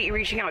appreciate you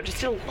reaching out.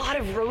 Just a lot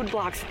of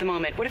roadblocks at the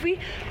moment. What if we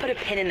put a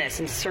pin in this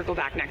and circle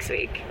back next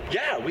week?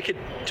 Yeah, we could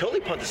totally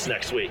punt this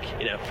next week,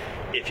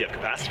 if you have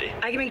capacity.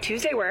 I can make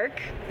Tuesday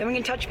work, then we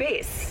can touch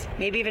base.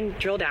 Maybe even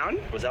drill down.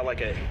 Was that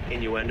like an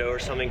innuendo or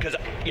something? Because,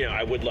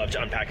 I would love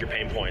to unpack your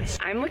pain points.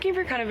 I'm looking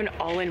for kind of an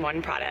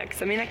all-in-one product,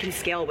 something that can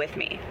scale with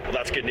me. Well,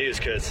 that's good news,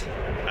 because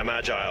I'm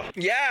agile.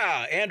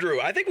 Yeah, Andrew,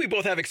 I think we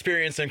both have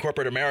experience in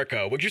corporate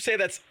America. Would you say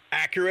that's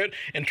accurate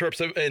in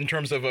terms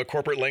of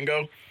corporate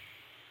lingo?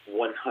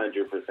 100%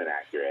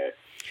 accurate.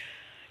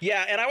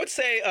 Yeah, and I would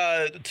say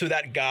to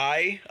that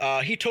guy,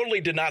 he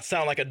totally did not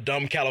sound like a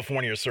dumb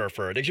California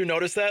surfer. Did you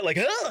notice that? Like,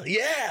 oh,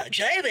 yeah,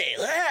 Jamie,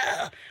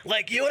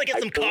 like, you want to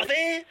get some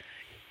coffee?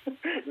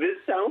 This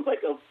sounds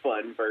like a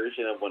fun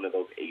version of one of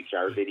those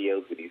HR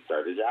videos when you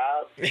start a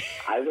job.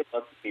 I would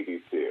love to see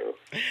these too.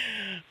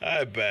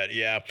 I bet,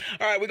 yeah.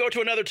 All right, we go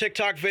to another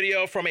TikTok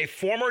video from a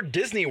former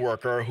Disney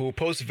worker who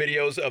posts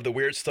videos of the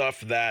weird stuff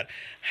that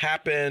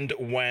happened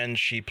when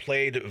she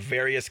played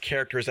various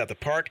characters at the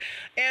park.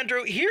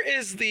 Andrew, here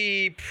is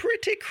the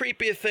pretty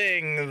creepy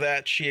thing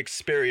that she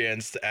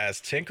experienced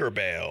as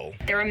Tinkerbell.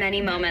 There were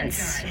many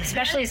moments,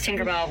 especially as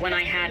Tinkerbell, when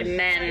I had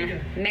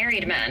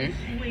married men,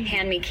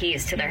 hand me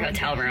keys to their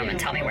hotel room and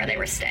tell me where they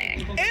were staying.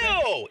 Ew! I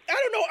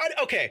don't know. I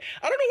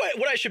don't know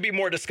what I should be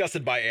more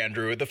disgusted by,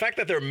 Andrew. The fact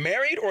that they're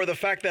married or the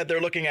fact that they're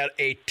looking at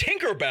a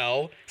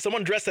Tinkerbell,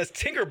 someone dressed as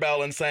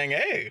Tinkerbell and saying,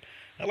 hey,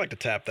 I'd like to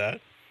tap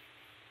that.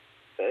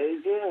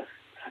 Yeah.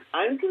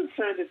 I'm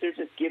concerned that they're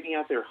just giving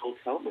out their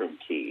hotel room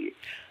key.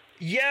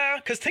 Yeah,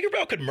 because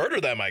Tinkerbell could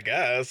murder them, I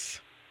guess.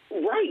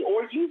 Right,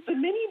 or use the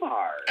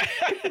minibar.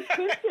 It's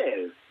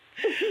expensive.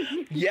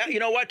 Yeah, you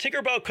know what?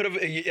 Tinkerbell could have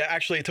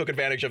actually took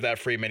advantage of that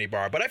free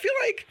minibar. But I feel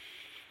like,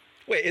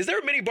 wait, is there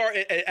a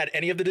minibar at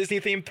any of the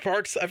Disney-themed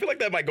parks? I feel like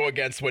that might go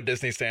against what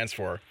Disney stands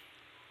for.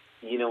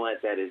 You know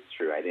what? That is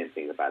true. I didn't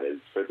think about it.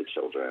 It's for the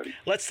children.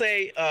 Let's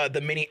say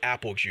the mini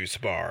apple juice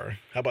bar.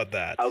 How about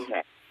that?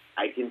 Okay.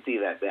 I can see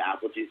that. The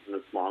apple juice in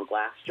the small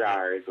glass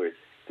jars where it's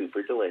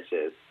super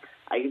delicious.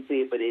 I can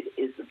see it, but it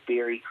is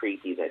very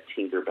creepy that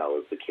Tinkerbell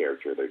is the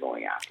character they're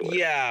going after.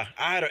 Yeah,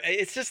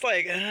 it's just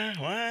like,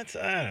 what?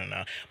 I don't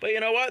know. But you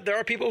know what? There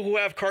are people who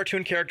have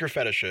cartoon character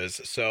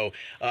fetishes. So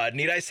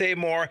need I say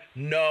more?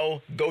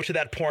 No. Go to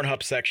that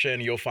Pornhub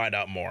section. You'll find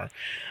out more.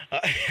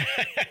 All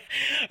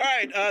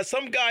right.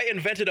 Some guy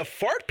invented a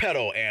fart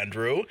pedal,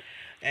 Andrew.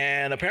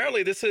 And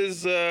apparently this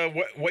is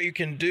what you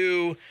can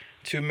do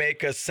to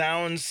make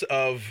sounds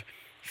of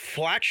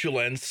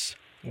flatulence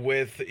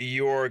with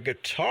your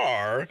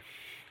guitar.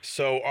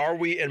 So are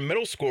we in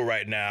middle school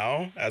right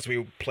now as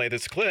we play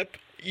this clip?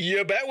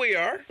 You bet we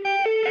are.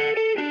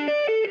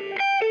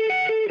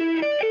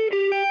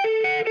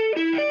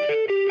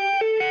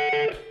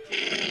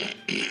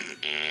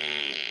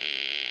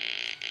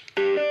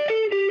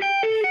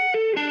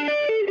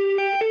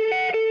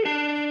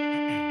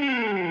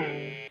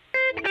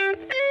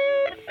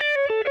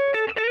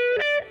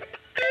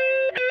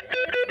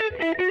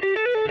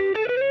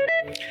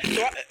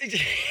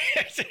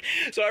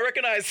 So I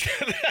recognize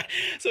that.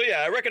 So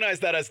yeah, I recognize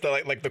that as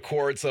the like the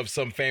chords of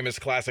some famous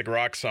classic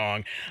rock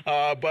song.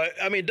 But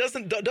I mean,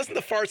 doesn't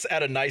the farts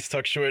add a nice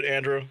touch to it,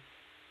 Andrew?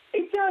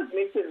 It does.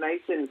 Makes it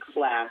nice and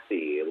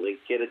classy. Like,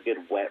 get a good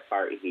wet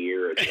fart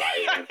here, a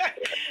dry one there.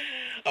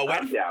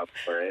 I'm down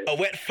for it. A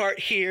wet fart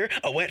here,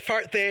 a wet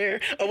fart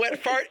there, a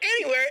wet fart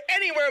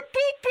anywhere,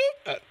 boop,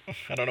 boop.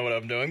 I don't know what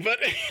I'm doing, but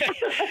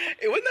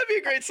wouldn't that be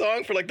a great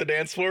song for, like, the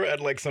dance floor at,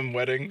 like, some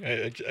wedding?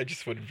 I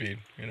just wouldn't be,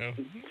 you know.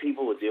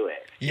 People would do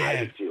it. Yeah. I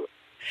would do it.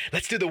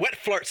 Let's do the wet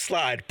fart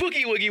slide.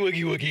 Boogie, woogie,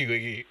 woogie, woogie,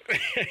 woogie.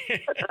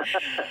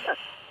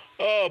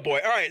 Oh, boy.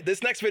 All right,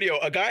 this next video,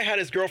 a guy had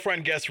his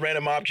girlfriend guess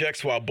random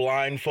objects while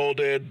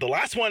blindfolded. The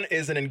last one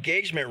is an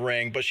engagement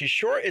ring, but she's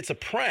sure it's a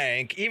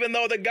prank, even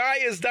though the guy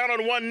is down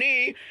on one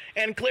knee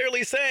and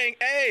clearly saying,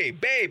 hey,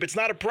 babe, it's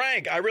not a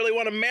prank. I really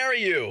want to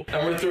marry you.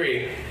 Number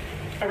 3.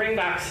 A ring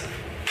box.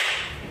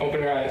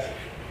 Open your eyes.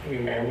 Will you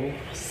marry me?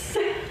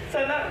 Say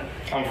that.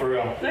 I'm for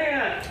real. No, you're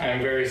not. I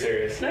am very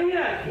serious. No, you're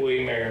not. Will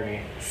you marry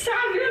me?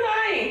 Stop, you're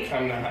lying.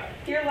 I'm not.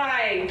 You're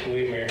lying. Will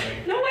you marry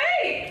me? No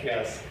way.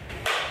 Yes.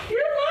 You're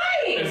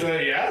lying. Is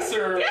it a yes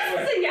or? Yes,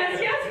 it's a yes.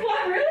 Yes,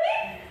 what?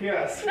 Really?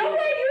 Yes. No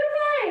way,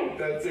 you're lying.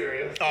 That's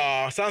serious.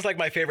 Oh, sounds like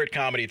my favorite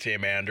comedy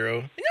team,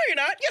 Andrew. No, you're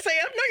not. Yes, I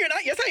am. No, you're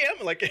not. Yes, I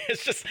am. Like,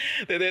 it's just,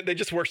 they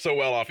just work so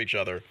well off each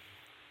other.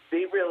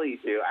 They really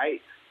do.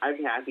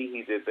 I'm happy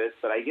he did this,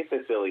 but I get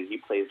the feeling he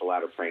plays a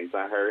lot of pranks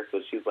on her, so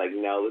she's like,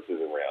 no, this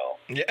isn't real.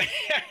 Yeah.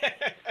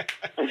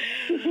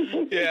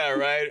 Yeah,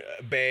 right.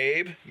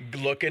 Babe,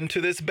 look into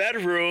this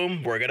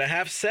bedroom. We're going to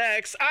have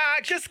sex.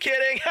 Just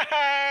kidding.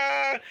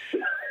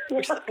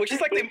 which is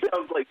like it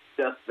sounds like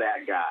just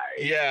that guy.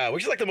 Yeah,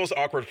 which is like the most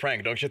awkward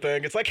prank, don't you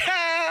think? It's like, no,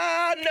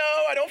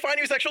 I don't find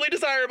you sexually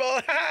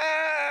desirable.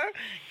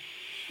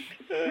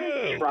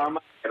 Trauma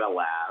and a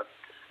laugh.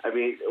 I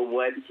mean,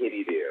 what can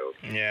you do?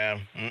 Yeah.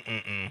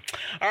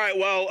 All right,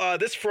 well,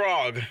 this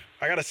frog,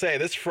 I gotta say,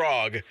 this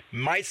frog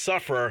might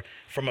suffer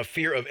from a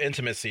fear of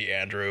intimacy,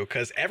 Andrew,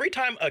 because every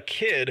time a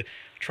kid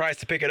tries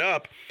to pick it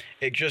up,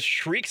 it just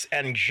shrieks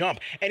and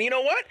jumps. And you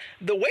know what?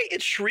 The way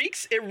it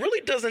shrieks, it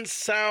really doesn't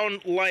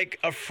sound like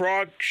a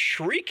frog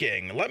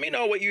shrieking. Let me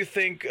know what you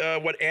think,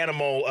 what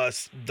animal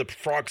the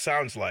frog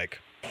sounds like.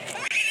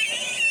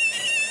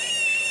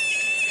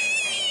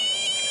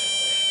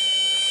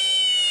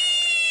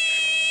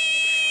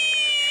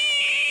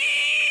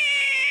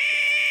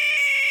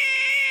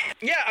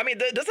 Yeah, I mean,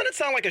 doesn't it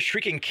sound like a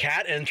shrieking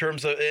cat in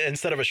terms of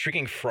instead of a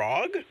shrieking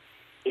frog?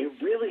 It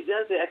really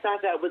does. I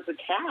thought that was a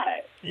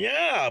cat.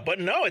 Yeah, but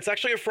no, it's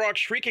actually a frog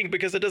shrieking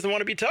because it doesn't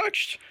want to be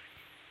touched.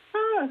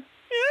 Huh.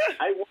 Yeah.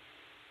 I want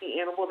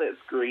the animal that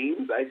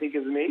screams. I think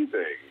is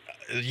amazing.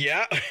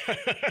 Yeah.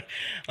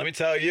 Let me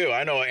tell you,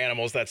 I know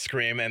animals that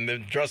scream,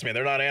 and trust me,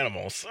 they're not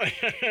animals.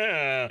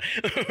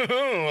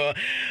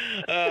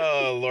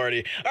 Oh,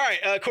 Lordy. All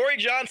right, Corey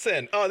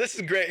Johnson. Oh, this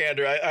is great,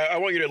 Andrew. I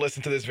want you to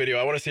listen to this video.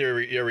 I want to see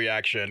your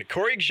reaction.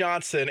 Corey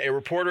Johnson, a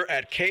reporter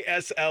at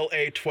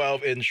KSLA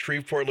 12 in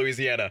Shreveport,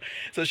 Louisiana.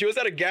 So she was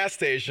at a gas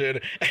station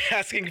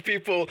asking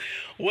people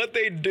what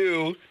they'd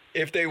do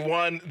if they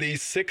won the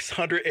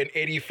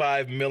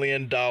 $685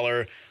 million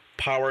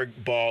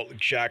Powerball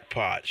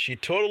jackpot. She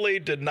totally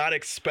did not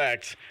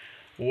expect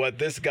what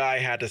this guy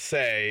had to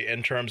say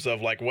in terms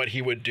of like what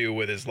he would do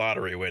with his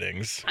lottery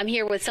winnings. I'm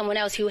here with someone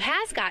else who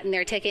has gotten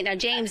their ticket. Now,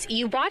 James,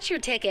 you bought your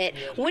ticket.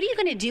 What are you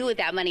going to do with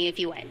that money if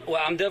you win?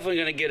 Well, I'm definitely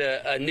going to get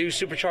a new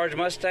supercharged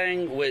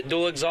Mustang with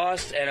dual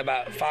exhaust and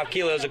about 5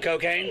 kilos of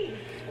cocaine,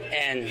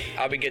 and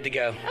I'll be good to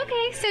go.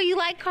 Okay, so you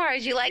like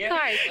cars. You like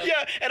cars.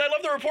 Yeah, and I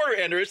love the reporter,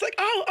 Andrew. It's like,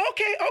 oh,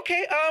 okay.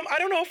 I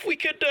don't know if we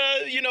could,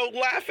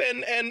 laugh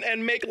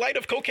and make light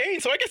of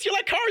cocaine. So I guess you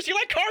like cars. You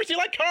like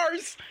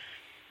cars.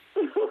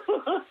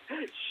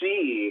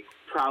 She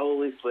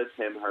probably slipped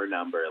him her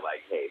number,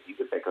 like, hey, if you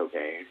could pick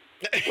cocaine.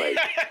 Like,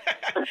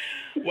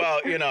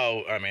 well,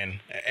 I mean,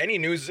 any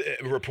news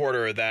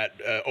reporter that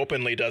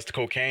openly does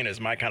cocaine is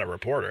my kind of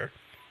reporter.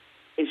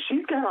 And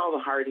she's got all the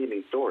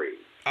hard-hitting stories.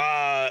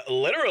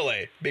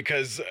 Literally,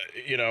 because,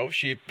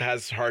 she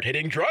has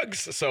hard-hitting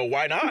drugs, so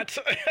why not?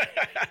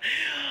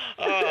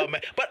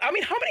 But, I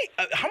mean,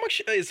 how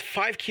much is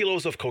 5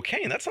 kilos of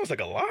cocaine? That sounds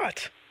like a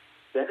lot.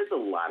 That is a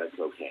lot of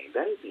cocaine.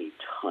 That is a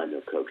ton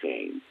of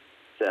cocaine.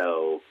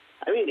 So,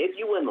 I mean, if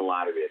you win the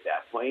lottery at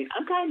that point,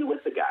 I'm kind of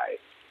with the guy.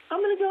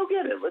 I'm going to go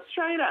get it. Let's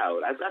try it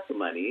out. I've got the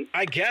money.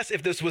 I guess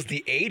if this was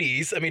the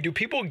 80s, I mean, do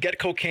people get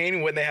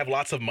cocaine when they have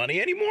lots of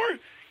money anymore?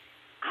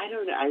 I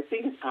don't know. I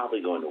think it's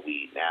probably going to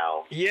weed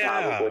now.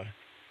 Yeah. Probably.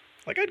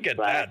 Like, I'd get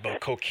that,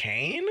 but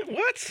cocaine?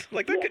 What?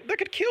 Like, that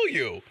could kill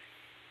you.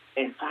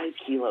 And 5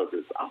 kilos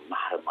is a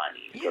lot of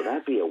money, so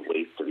that'd be a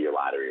waste of your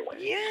lottery win.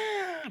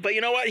 Yeah, but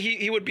you know what?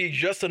 He would be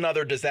just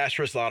another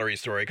disastrous lottery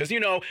story. Because,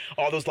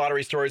 all those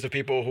lottery stories of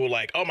people who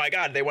oh, my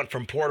God, they went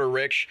from poor to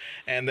rich,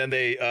 and then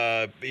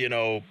they,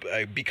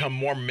 become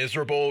more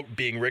miserable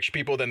being rich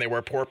people than they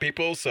were poor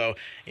people. So,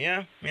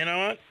 yeah, you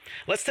know what?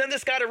 Let's send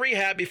this guy to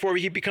rehab before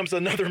he becomes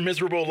another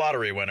miserable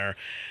lottery winner.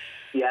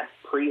 Yes,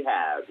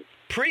 prehab.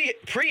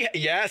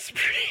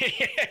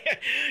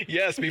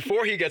 Yes,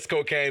 before he gets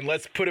cocaine,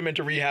 let's put him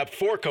into rehab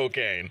for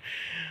cocaine.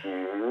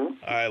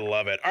 I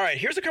love it. All right,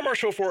 here's a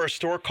commercial for a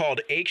store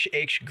called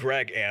H.H.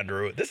 Gregg,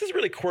 Andrew. This is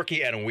really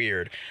quirky and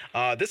weird.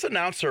 This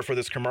announcer for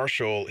this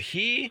commercial,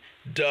 he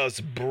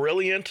does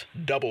brilliant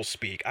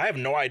doublespeak. I have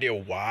no idea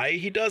why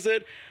he does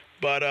it,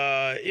 but,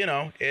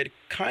 it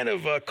kind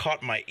of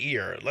caught my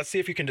ear. Let's see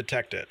if you can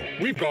detect it.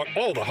 We've got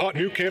all the hot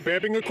new camp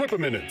amping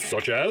equipment,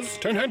 such as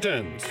 10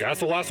 hentens,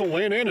 Gasolassel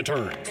Lan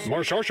Anaturns,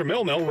 Marsharsha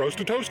Melmel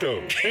Roasto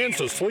Tosto, and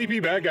sa Sleepy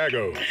Bag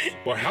Agos.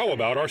 But how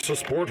about our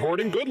Sport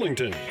Hoarding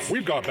Goodlingtons?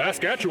 We've got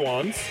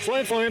Baskatchewans,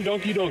 Slam Slam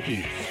Donkey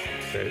Donkeys,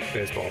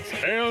 baseballs,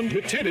 and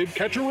Matitted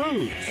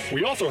Catcheroos.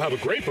 We also have a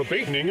great for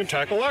baitoning and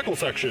tackle-ackle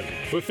section,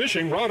 for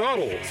fishing rod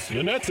oddles,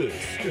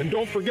 Nanetses, and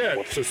don't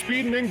forget, sa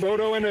Speedening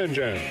Bodo and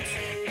Engines.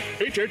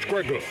 H.H.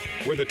 Gregg,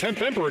 where the temp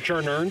temperature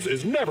earns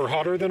is never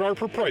hotter than our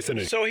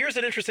pricing. So here's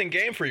an interesting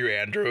game for you,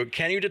 Andrew.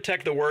 Can you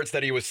detect the words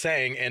that he was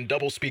saying in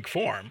doublespeak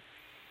form?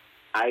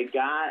 I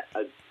got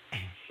a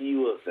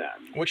few of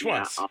them. Which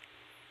ones?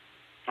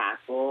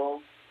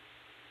 Tackle.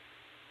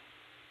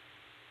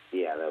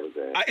 Yeah, that was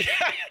it.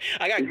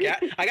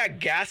 I got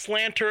gas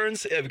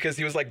lanterns because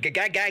he was like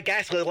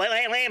gas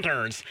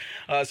lanterns.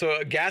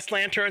 So gas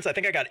lanterns. I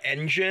think I got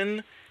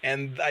engine,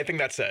 and I think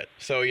that's it.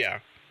 So yeah,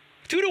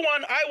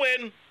 2-1. I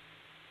win.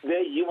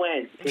 You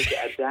win.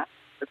 That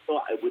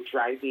would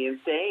drive me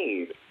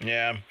insane.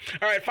 Yeah.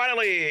 All right.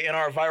 Finally, in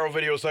our viral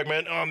video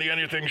segment on the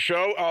Anything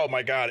Show. Oh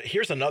my God.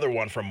 Here's another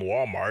one from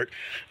Walmart.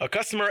 A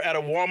customer at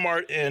a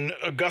Walmart in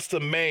Augusta,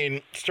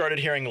 Maine, started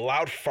hearing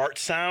loud fart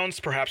sounds,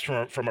 perhaps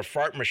from a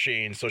fart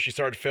machine. So she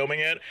started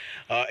filming it,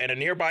 and a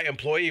nearby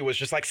employee was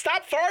just like,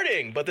 "Stop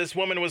farting!" But this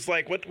woman was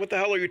like, "What the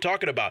hell are you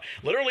talking about?"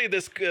 Literally,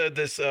 this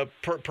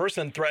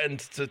person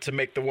threatened to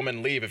make the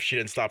woman leave if she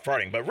didn't stop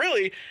farting. But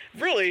really,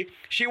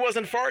 she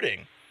wasn't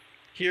farting.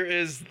 Here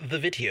is the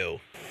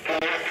video.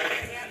 I'm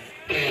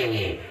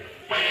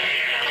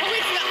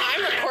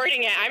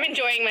recording it. I'm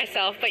enjoying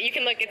myself, but you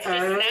can look. It's just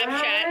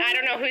Snapchat. I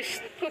don't know who's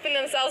pooping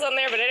themselves on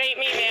there, but it ain't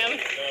me, ma'am.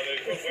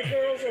 It's the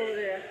girls over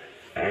there.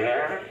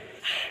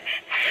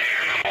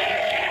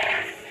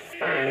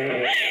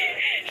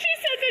 She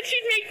said that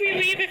she'd make me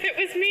leave if it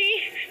was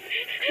me.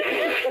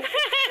 Well,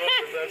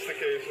 if that's the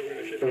case, I'm going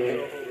to ship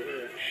myself over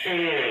here.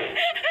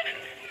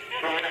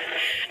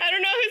 I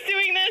don't know who's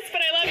doing this,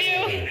 but I love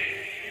you.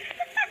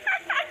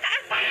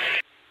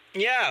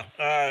 Yeah,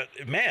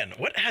 man,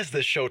 what has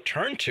this show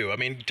turned to? I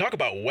mean, talk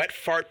about wet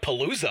fart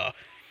palooza.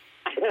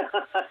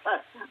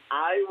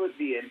 I would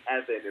be in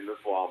heaven in this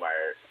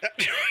Walmart.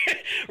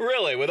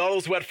 Really? With all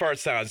those wet fart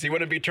sounds, you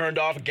wouldn't be turned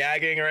off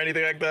gagging or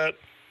anything like that?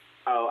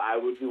 Oh, I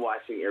would be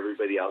watching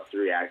everybody else's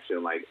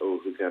reaction like, oh,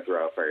 who's going to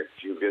throw up first?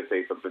 She's going to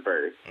say something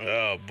first.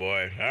 Oh,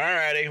 boy. All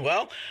righty.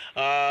 Well,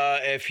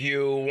 if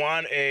you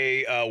want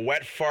a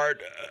wet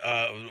fart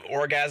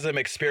orgasm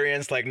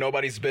experience like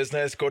nobody's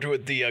business, go to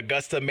the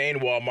Augusta,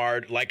 Maine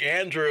Walmart like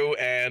Andrew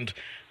and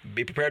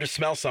be prepared to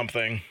smell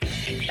something.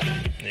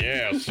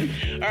 Yes. All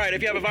right,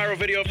 if you have a viral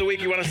video of the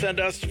week you want to send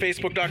us,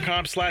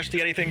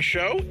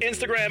 facebook.com/TheAnythingShow,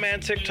 Instagram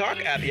and TikTok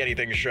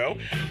 @TheAnythingShow.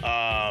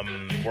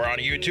 We're on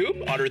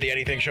YouTube under The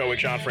Anything Show with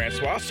John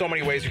Francois. So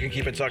many ways you can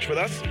keep in touch with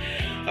us.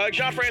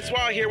 John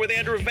Francois here with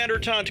Andrew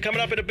Vandertunt. Coming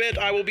up in a bit,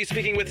 I will be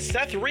speaking with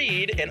Seth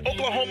Reed, an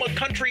Oklahoma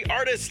country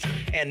artist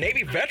and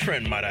Navy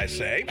veteran, might I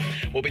say.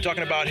 We'll be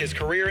talking about his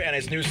career and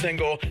his new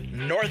single,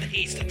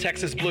 Northeast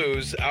Texas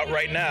Blues, out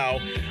right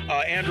now.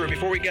 Andrew,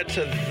 before we get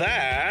to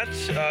that,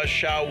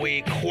 shall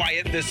we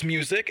quiet this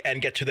music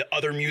and get to the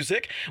other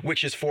music,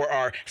 which is for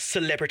our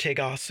celebrity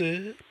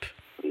gossip?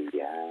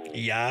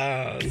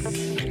 Yes.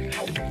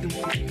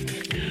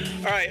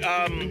 All right,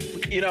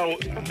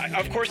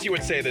 of course you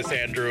would say this,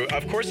 Andrew.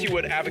 Of course you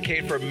would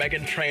advocate for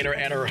Meghan Trainor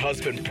and her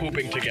husband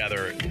pooping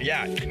together.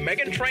 Yeah,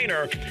 Meghan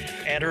Trainor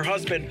and her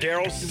husband,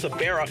 Daryl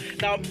Sabera.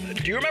 Now,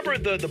 do you remember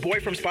the boy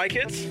from Spy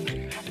Kids?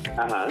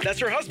 Uh-huh. That's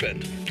her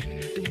husband.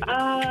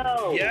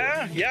 Oh.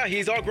 Yeah,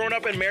 he's all grown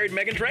up and married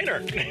Meghan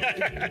Trainor.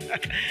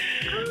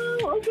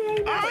 Oh,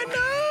 okay. I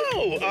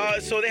know.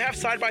 So they have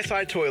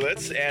side-by-side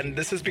toilets, and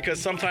this is because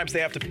sometimes they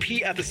have to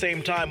pee at the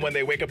same time when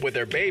they wake up with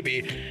their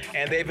baby,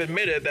 and they've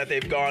admitted that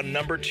they've gone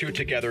number 2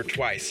 together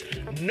twice.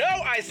 No,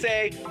 I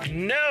say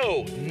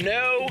no.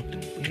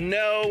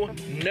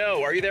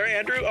 Are you there,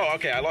 Andrew? Oh,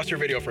 okay, I lost your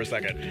video for a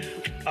second.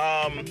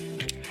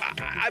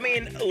 I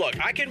mean, look,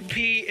 I can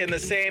pee in the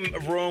same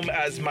room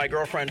as my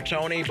girlfriend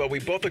Tony, but we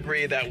both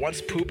agree that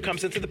once poop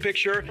comes into the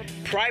picture,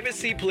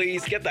 privacy,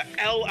 please, get the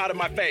L out of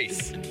my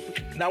face.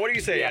 Now, what do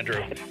you say,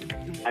 Andrew?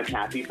 I'm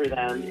happy for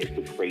them. It's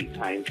a great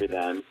time for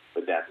them,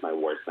 but that's my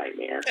worst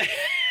nightmare.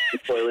 The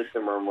toilets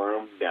in my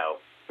room, no.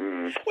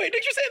 Wait,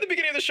 did you say at the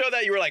beginning of the show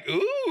that you were like,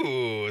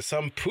 ooh,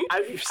 some poop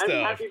stuff?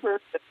 I'm happy for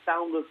her. The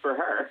sound was for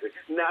her,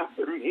 not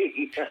for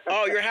me.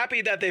 Oh, you're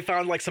happy that they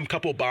found like some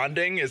couple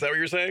bonding? Is that what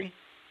you're saying?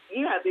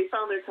 Yeah, they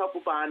found their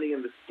couple bonding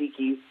in the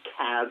sticky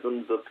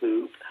chasms of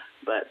poop.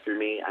 But for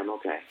me, I'm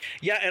okay.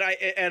 Yeah,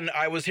 and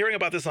I was hearing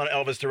about this on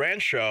Elvis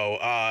Duran's show.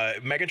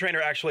 Meghan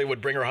Trainor actually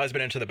would bring her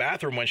husband into the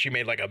bathroom when she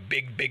made like a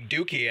big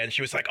dookie, and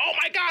she was like, "Oh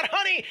my God,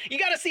 honey, you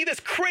got to see this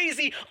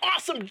crazy,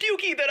 awesome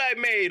dookie that I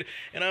made."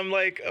 And I'm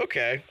like,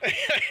 okay.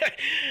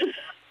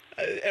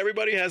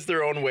 Everybody has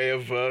their own way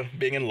of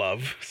being in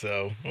love,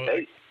 so.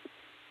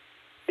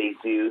 They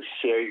do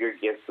share your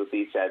gifts with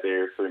each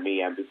other. For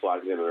me, I'm just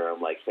walking in the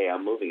room like, hey,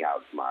 I'm moving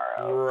out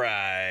tomorrow.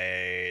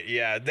 Right.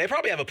 Yeah, they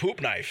probably have a poop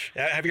knife.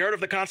 Have you heard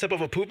of the concept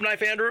of a poop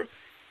knife, Andrew?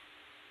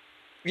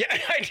 Yeah,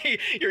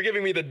 you're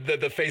giving me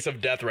the face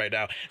of death right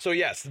now. So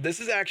yes, this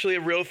is actually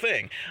a real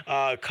thing.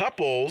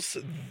 Couples,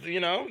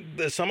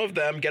 some of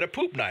them get a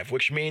poop knife,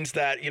 which means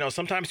that,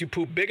 sometimes you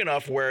poop big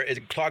enough where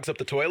it clogs up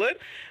the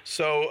toilet.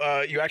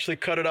 So you actually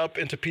cut it up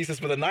into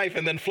pieces with a knife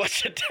and then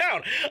flush it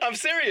down. I'm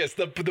serious.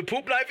 The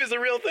poop knife is a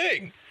real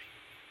thing.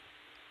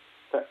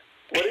 What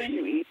are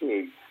you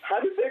eating? How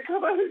did that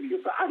come out of your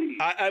body?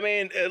 I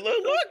mean,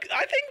 look.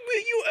 I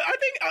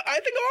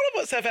think all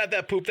of us have had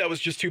that poop that was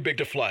just too big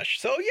to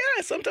flush. So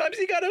yeah, sometimes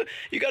you gotta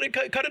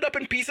cut it up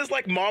in pieces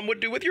like Mom would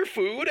do with your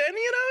food, and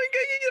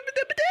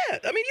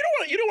I mean,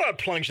 you don't want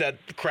to plunge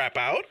that crap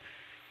out.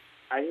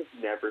 I have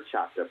never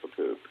chopped up a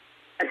poop.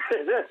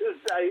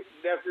 I've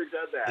never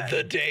done that.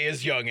 The day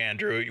is young,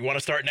 Andrew. You want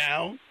to start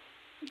now?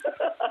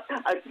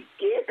 I'm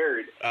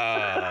scared.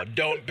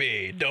 Don't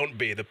be.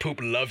 The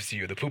poop loves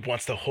you. The poop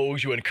wants to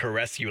hold you and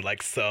caress you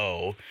like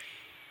so.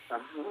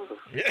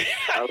 The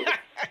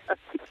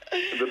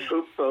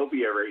poop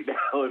phobia right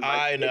now.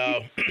 I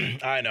know.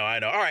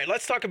 All right,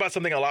 let's talk about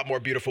something a lot more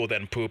beautiful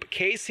than poop.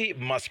 Kacey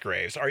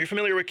Musgraves. Are you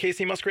familiar with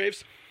Kacey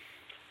Musgraves?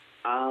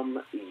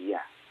 Yeah.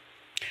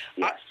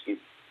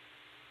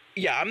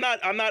 Yeah, I'm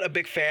not a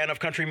big fan of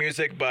country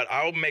music, but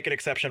I'll make an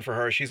exception for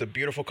her. She's a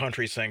beautiful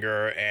country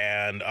singer,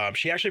 and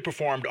she actually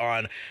performed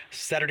on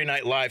Saturday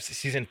Night Live's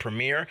season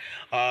premiere.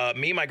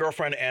 Me, my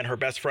girlfriend, and her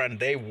best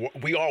friend,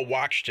 we all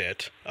watched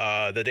it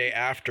the day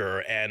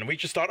after, and we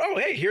just thought, oh,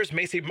 hey, here's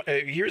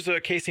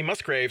Kacey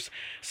Musgraves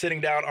sitting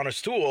down on a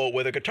stool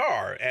with a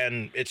guitar,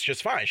 and it's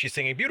just fine. She's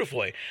singing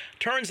beautifully.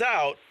 Turns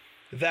out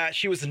that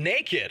she was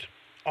naked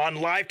on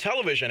live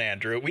television,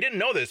 Andrew. We didn't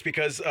know this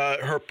because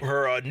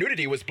her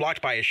nudity was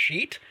blocked by a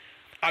sheet.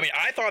 I mean,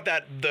 I thought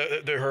that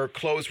her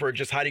clothes were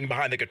just hiding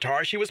behind the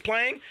guitar she was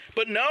playing,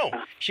 but no,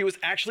 she was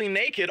actually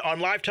naked on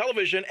live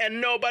television,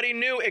 and nobody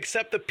knew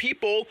except the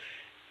people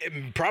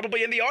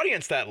probably in the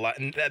audience that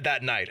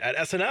night at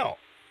SNL.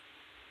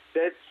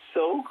 That's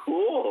so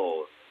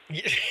cool.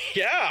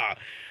 Yeah.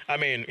 I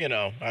mean,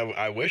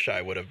 I wish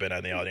I would have been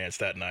in the audience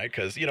that night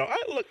because,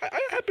 I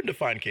happen to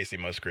find Kacey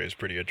Musgraves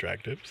pretty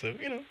attractive, so,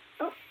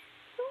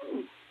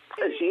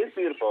 She is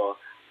beautiful.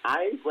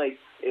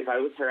 If I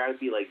was her, I would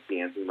be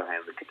dancing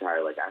behind the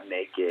guitar like I'm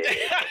naked.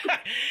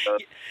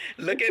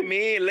 Look at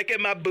me. Look at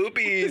my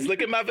boobies.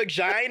 Look at my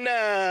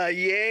vagina.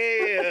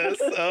 Yes.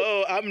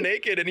 Oh, I'm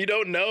naked and you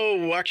don't know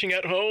watching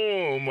at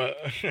home.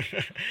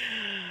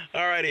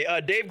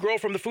 Alrighty. Dave Grohl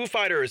from the Foo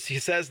Fighters. He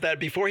says that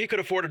before he could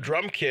afford a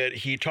drum kit,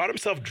 he taught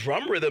himself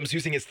drum rhythms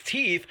using his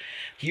teeth.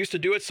 He used to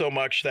do it so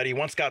much that he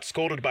once got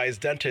scolded by his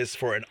dentist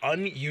for an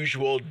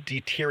unusual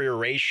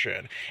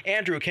deterioration.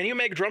 Andrew, can you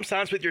make drum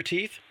sounds with your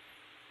teeth?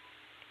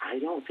 I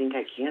don't think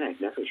I can.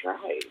 I've never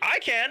tried. I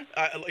can.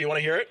 You want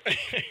to hear it?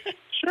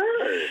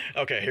 Sure.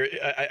 Okay, here.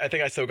 I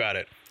think I still got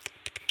it.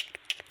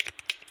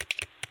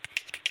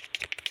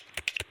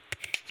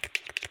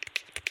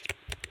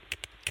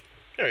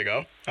 There you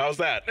go. How's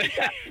that?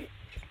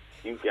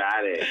 You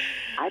got it.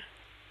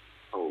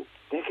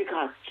 That could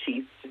cause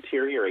teeth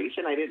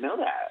deterioration? I didn't know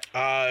that.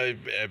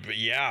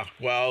 Yeah.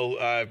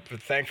 Well,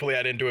 thankfully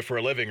I didn't do it for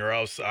a living, or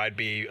else I'd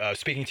be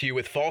speaking to you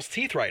with false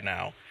teeth right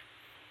now.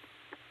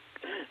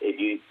 If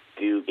you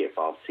do get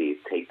false teeth,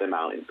 take them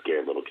out and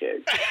scare little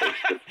kids.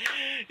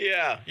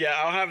 Yeah.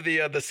 I'll have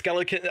the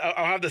skeleton.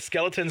 I'll have the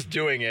skeletons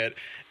doing it,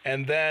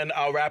 and then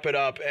I'll wrap it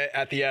up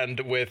at the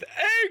end with,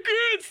 "Hey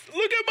kids,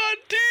 look at my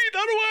teeth.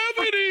 I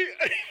don't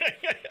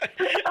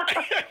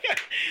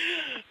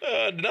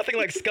have any." Nothing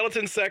like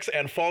skeleton sex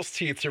and false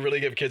teeth to really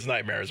give kids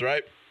nightmares,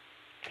 right?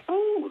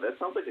 Oh, that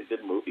sounds like a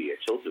good movie, a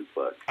children's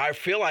book. I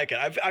feel like it.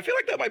 I feel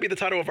like that might be the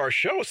title of our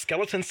show: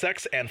 Skeleton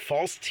Sex and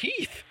False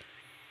Teeth.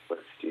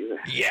 Let's do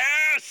that.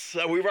 Yes!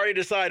 We've already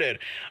decided.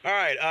 All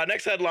right,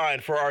 next headline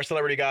for our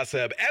celebrity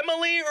gossip.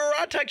 Emily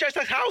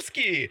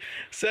Ratajkowski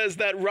says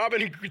that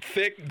Robin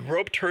Thicke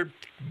groped her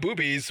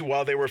boobies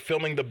while they were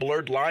filming the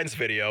Blurred Lines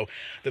video.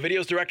 The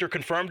video's director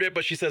confirmed it,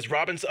 but she says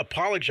Robin's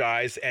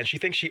apologized, and she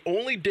thinks she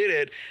only did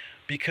it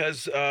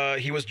because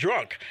he was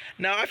drunk.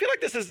 Now, I feel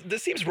like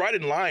this seems right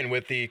in line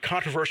with the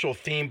controversial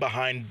theme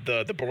behind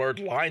the Blurred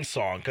Lines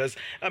song. Because,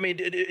 I mean,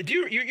 do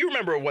you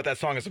remember what that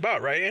song is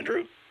about, right,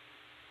 Andrew?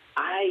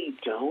 I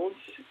don't.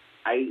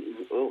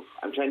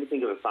 I'm trying to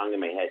think of a song in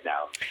my head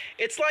now.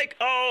 It's like,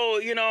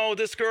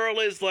 this girl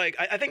is like,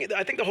 I think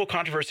the whole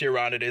controversy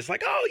around it is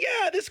like, oh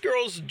yeah, this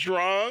girl's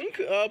drunk,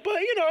 but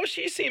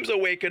she seems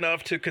awake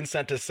enough to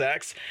consent to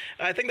sex.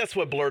 I think that's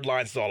what Blurred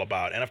Lines is all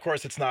about. And of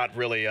course, it's not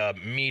really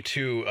Me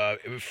Too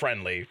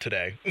friendly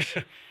today.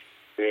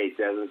 It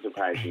doesn't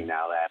surprise me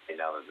now that I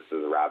know that this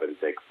is a Robin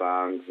Thicke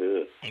song.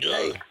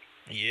 Ugh.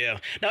 Yeah.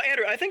 Now,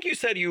 Andrew, I think you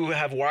said you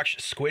have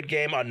watched Squid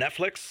Game on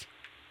Netflix.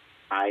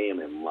 I am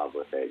in love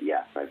with it.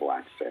 Yes, I've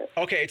watched it.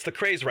 Okay, it's the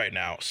craze right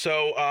now.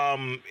 So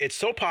it's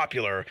so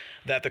popular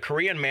that the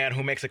Korean man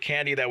who makes a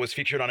candy that was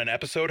featured on an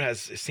episode has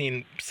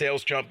seen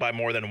sales jump by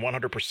more than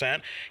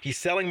 100%. He's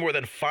selling more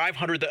than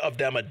 500 of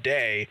them a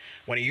day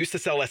when he used to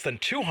sell less than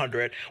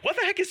 200. What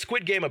the heck is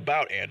Squid Game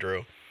about,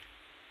 Andrew?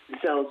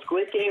 So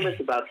Squid Game is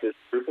about this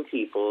group of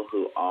people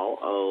who all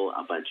owe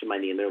a bunch of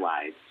money in their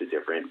lives to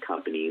different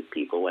companies,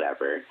 people,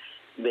 whatever.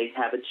 They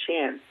have a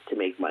chance to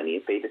make money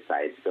if they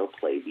decide to go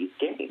play these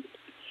games.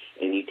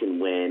 And you can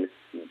win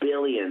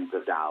billions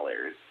of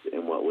dollars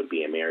in what would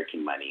be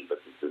American money, but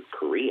this is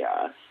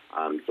Korea,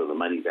 so the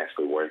money's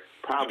actually worth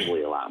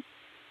probably a lot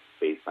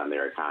based on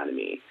their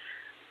economy.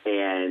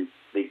 And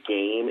the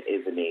game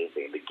is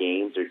amazing. The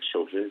games are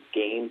children's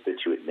games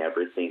that you would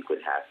never think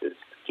would have this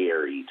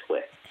scary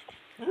twist.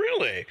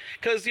 Really?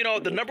 Because, you know,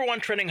 the number one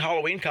trending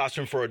Halloween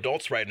costume for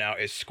adults right now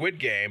is Squid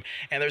Game.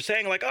 And they're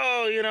saying, like,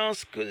 oh, you know,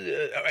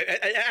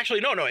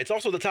 actually, no, it's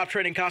also the top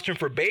trending costume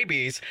for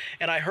babies.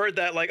 And I heard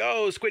that, like,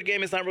 oh, Squid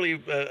Game is not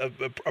really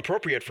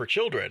appropriate for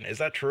children. Is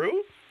that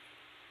true?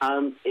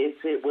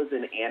 If it was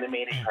an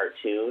animated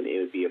cartoon, it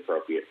would be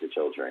appropriate for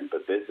children.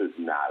 But this is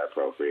not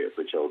appropriate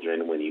for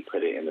children when you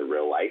put it in the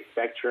real life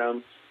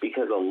spectrum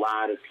because a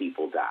lot of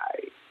people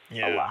die.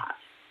 Yeah. A lot.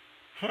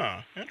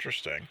 Huh.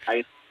 Interesting.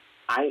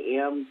 I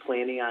am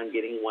planning on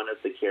getting one of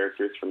the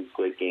characters from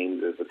Squid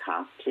Game as a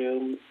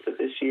costume for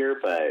this year,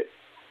 but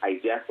I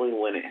definitely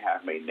wouldn't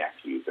have my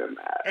nephews in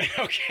that.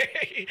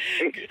 Okay.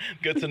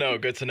 Good to know.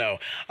 Good to know.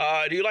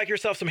 Do you like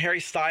yourself some Harry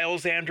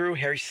Styles, Andrew?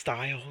 Harry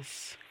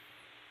Styles?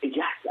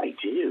 Yes, I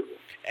do.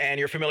 And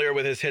you're familiar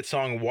with his hit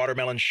song,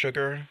 Watermelon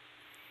Sugar?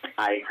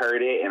 I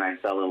heard it, and I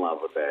fell in love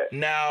with it.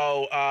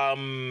 Now,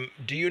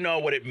 do you know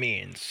what it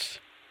means?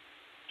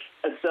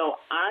 So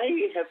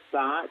I have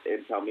thought,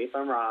 and tell me if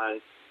I'm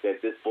wrong, that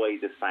this boy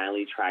just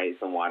finally tried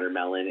some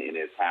watermelon and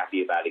is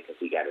happy about it because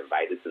he got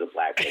invited to the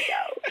flag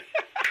cookout.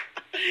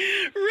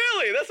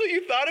 Really? That's what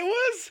you thought it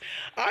was?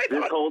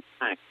 This whole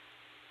time.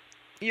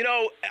 You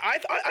know, I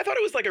thought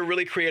it was like a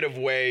really creative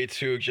way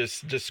to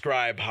just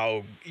describe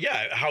how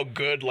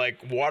good like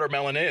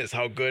watermelon is,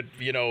 how good,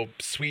 you know,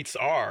 sweets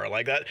are.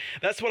 Like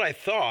that's what I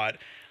thought.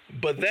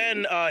 But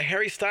then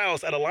Harry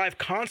Styles at a live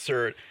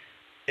concert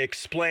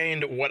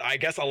explained what I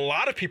guess a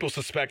lot of people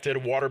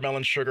suspected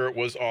Watermelon Sugar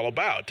was all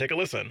about. Take a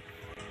listen.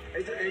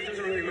 It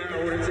doesn't really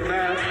matter what it's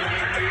about.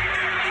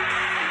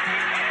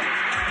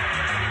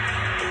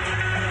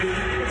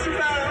 It's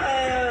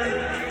about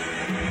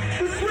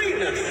the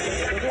sweetness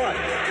of what?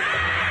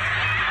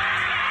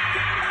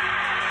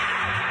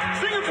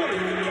 Sing it for me.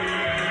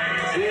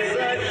 She's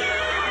such.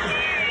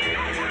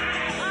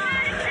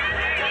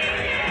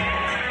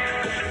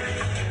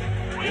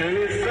 And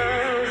it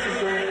sounds the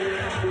same.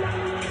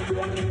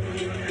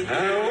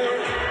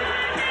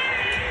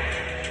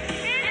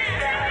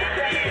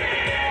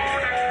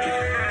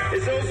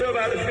 It's also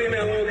about the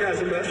female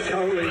orgasm, but that's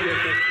totally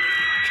different.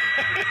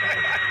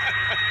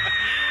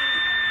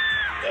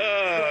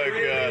 Oh,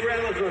 God.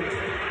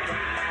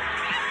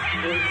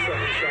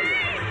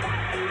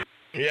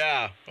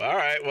 Yeah. All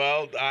right.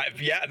 Well,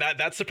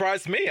 that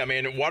surprised me. I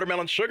mean,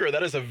 watermelon sugar,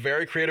 that is a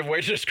very creative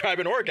way to describe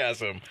an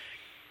orgasm.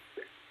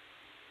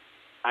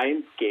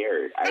 I'm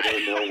scared. I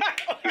don't know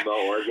what female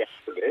orgasm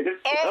is.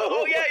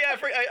 Oh, yeah.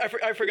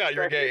 I forgot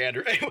you're gay,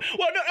 Andrew.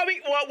 Well, no, I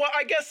mean,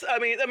 I guess, I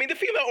mean, the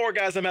female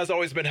orgasm has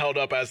always been held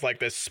up as like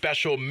this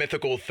special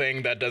mythical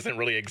thing that doesn't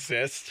really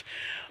exist.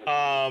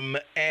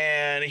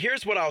 And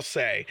here's what I'll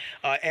say.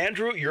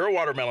 Andrew, you're a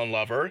watermelon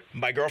lover.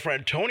 My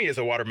girlfriend Tony is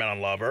a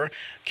watermelon lover.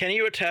 Can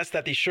you attest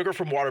that the sugar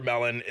from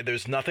watermelon,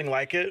 there's nothing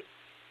like it?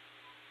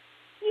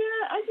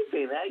 Yeah, I can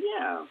say that,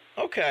 yeah.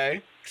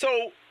 Okay.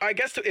 So I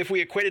guess if we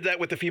equated that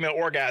with the female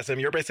orgasm,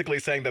 you're basically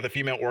saying that the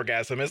female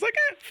orgasm is like,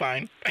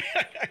 fine.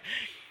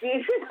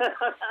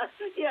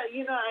 Yeah,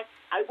 you know,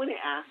 I wouldn't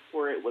ask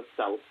for it with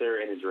seltzer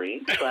and a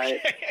drink, but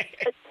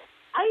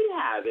I'd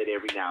have it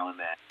every now and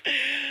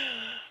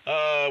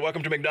then.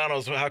 Welcome to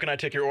McDonald's. How can I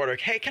take your order?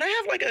 Hey, can I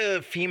have like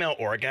a female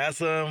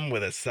orgasm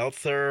with a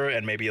seltzer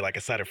and maybe like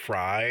a side of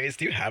fries?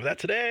 Do you have that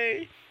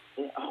today?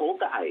 Hold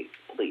the ice,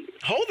 please.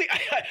 Hold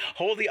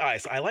the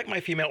ice. I like my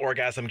female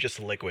orgasm just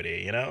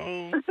liquidy, you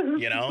know?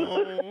 You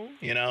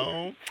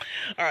know?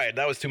 All right,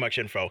 that was too much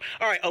info.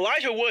 All right,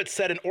 Elijah Wood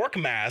said an orc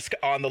mask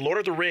on The Lord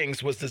of the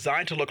Rings was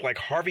designed to look like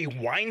Harvey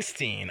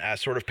Weinstein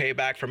as sort of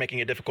payback for making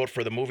it difficult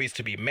for the movies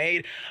to be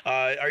made.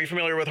 Are you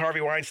familiar with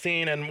Harvey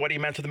Weinstein and what he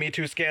meant to the Me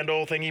Too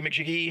scandal thingy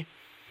McJiggy?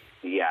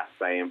 Yes,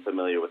 I am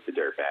familiar with the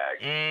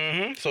dirtbag.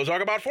 Mm-hmm. So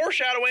talk about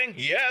foreshadowing.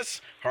 Yes,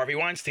 Harvey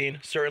Weinstein,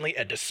 certainly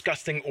a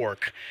disgusting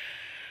orc.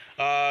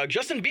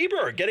 Justin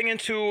Bieber getting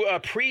into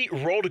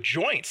pre-rolled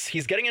joints.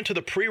 He's getting into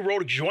the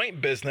pre-rolled joint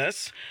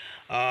business.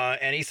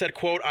 And he said,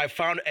 quote, "I've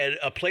found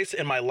a place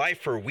in my life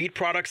for weed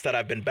products that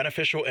have been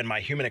beneficial in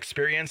my human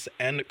experience,"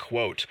 end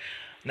quote.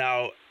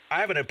 Now, I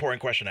have an important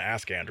question to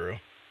ask, Andrew.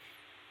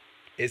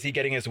 Is he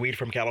getting his weed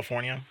from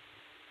California?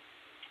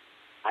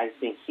 I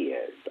think he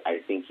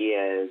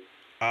is.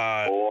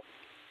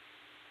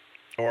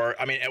 Or,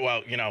 I mean,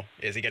 well, you know,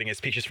 is he getting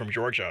his peaches from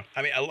Georgia?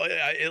 I mean,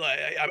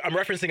 I'm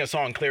referencing a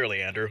song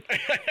clearly, Andrew.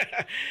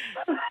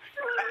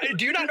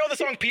 Do you not know the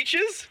song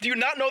Peaches? Do you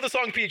not know the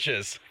song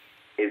Peaches?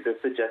 Is this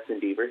a Justin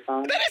Bieber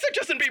song? That is a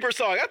Justin Bieber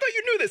song. I thought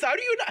you knew this. How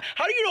do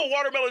you know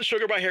Watermelon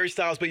Sugar by Harry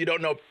Styles, but you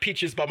don't know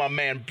Peaches by my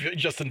man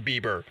Justin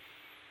Bieber?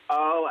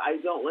 Oh, I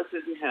don't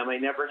listen to him. I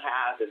never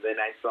have. And then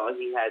I saw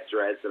he had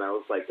dreads, and I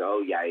was like,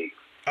 oh, yikes.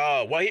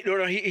 Oh,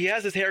 well, he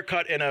has his hair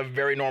cut in a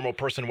very normal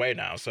person way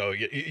now, so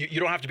you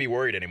don't have to be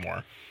worried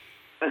anymore.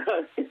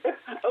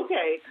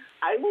 Okay.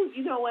 I will,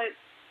 you know what?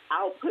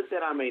 I'll put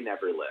that on my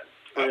never list.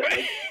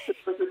 Okay.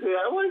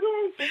 Oh, my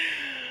God.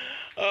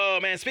 Oh,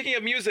 man. Speaking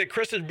of music,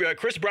 Chris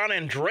Brown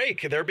and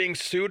Drake, they're being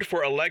sued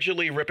for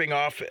allegedly ripping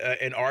off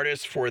an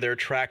artist for their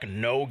track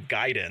No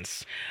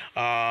Guidance.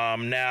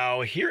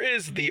 Now, here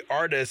is the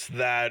artist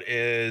that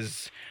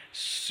is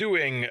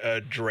suing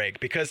Drake,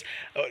 because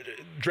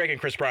Drake and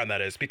Chris Brown,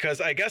 that is, because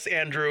I guess,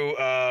 Andrew,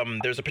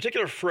 there's a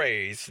particular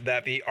phrase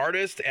that the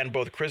artist and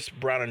both Chris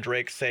Brown and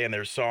Drake say in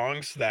their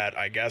songs that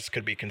I guess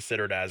could be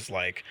considered as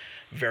like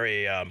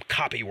very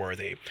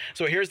copy-worthy.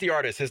 So here's the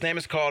artist. His name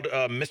is called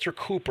Mr.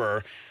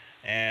 Cooper.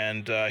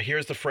 And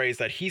here's the phrase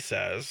that he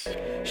says.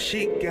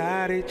 She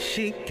got it,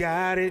 she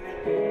got it.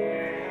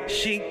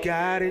 She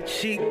got it,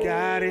 she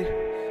got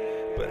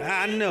it. But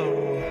I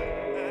know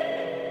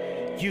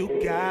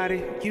you got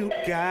it, you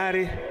got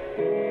it.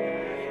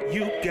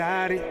 You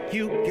got it,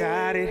 you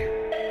got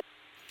it.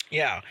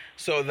 Yeah,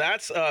 so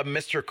that's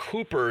Mr.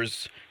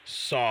 Cooper's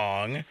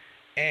song.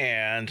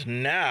 And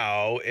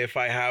now, if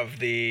I have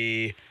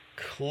the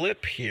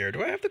clip here.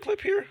 Do I have the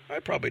clip here? I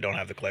probably don't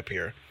have the clip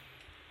here.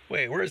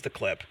 Wait, where is the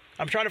clip?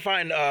 I'm trying to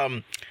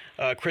find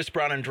Chris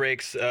Brown and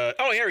Drake's.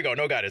 Oh, here we go.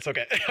 No guidance.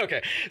 Okay.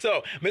 Okay.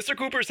 So Mr.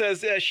 Cooper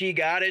says, she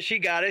got it. She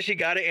got it. She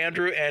got it,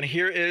 Andrew. And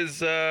here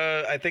is,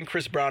 I think,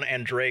 Chris Brown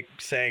and Drake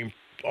saying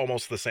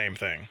almost the same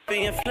thing.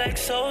 Being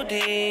flex OD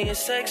and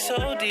sex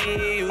OD.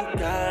 You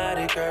got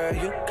it, girl.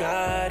 You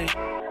got it.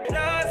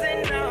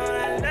 Doesn't know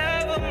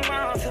I love them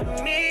all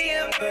to me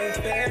and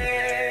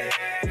perfect.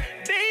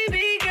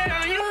 Baby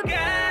girl, you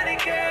got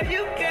it, girl.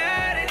 You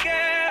got it,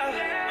 girl.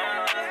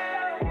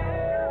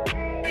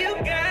 You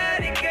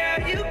got it,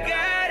 girl. You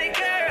got it,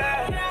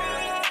 girl.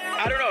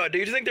 I don't know. Do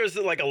you think there's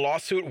like a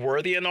lawsuit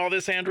worthy in all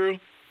this, Andrew?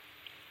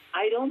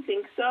 I don't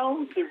think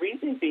so. The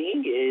reason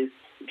being is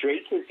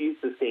Drake has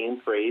used the same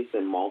phrase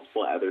in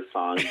multiple other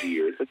songs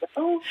years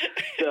ago.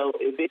 So,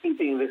 if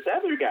anything, this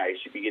other guy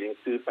should be getting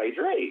sued by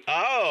Drake.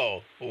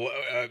 Oh,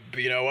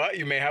 you know what?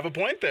 You may have a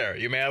point there.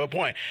 You may have a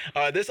point.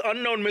 This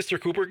unknown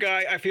Mr. Cooper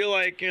guy, I feel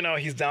like, you know,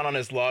 he's down on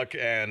his luck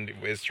and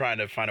is trying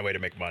to find a way to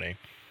make money.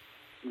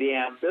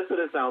 Yeah, that's what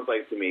it sounds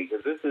like to me,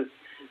 because this is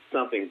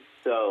something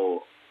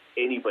so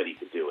anybody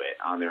could do it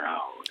on their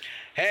own.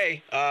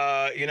 Hey,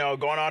 you know,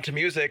 going on to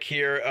music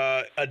here,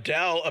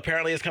 Adele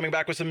apparently is coming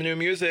back with some new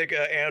music.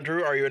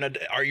 Andrew, are you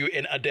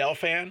an Adele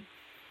fan?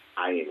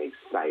 I am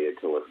excited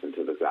to listen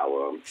to this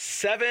album.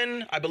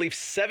 7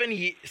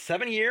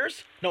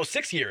 years? No,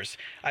 6 years.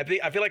 I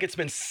feel like it's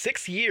been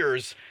 6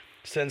 years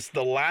since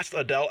the last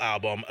Adele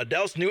album.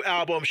 Adele's new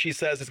album, she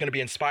says, is going to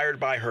be inspired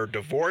by her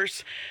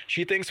divorce.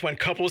 She thinks when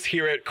couples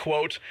hear it,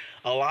 quote,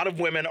 a lot of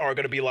women are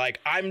going to be like,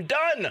 I'm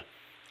done,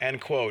 end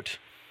quote.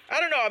 I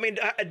don't know. I mean,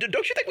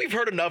 don't you think we've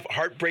heard enough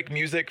heartbreak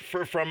music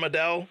from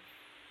Adele?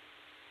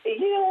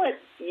 You know what?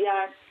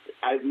 Yes,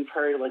 we've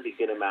heard like a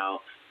good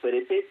amount. But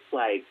if it's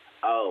like,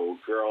 oh,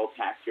 girl,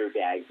 pack your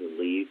bags and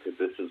leave because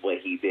this is what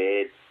he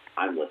did,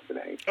 I'm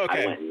listening.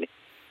 Okay.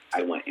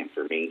 I want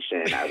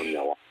information. I don't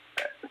know all of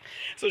it.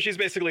 So she's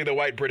basically the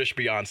white British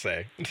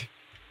Beyonce.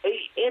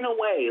 In a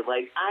way,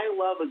 like, I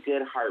love a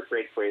good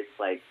heartbreak where it's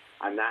like,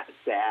 I'm not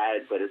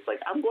sad, but it's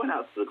like, I'm going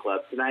out to the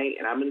club tonight,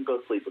 and I'm going to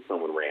go sleep with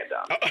someone random.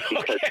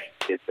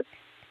 Okay.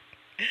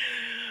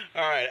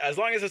 All right. As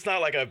long as it's not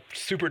like a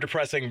super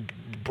depressing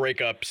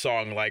breakup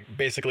song, like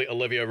basically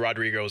Olivia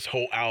Rodrigo's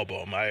whole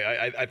album,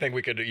 I think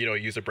we could, you know,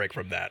 use a break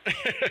from that.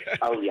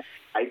 Oh, yeah.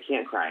 I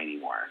can't cry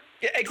anymore.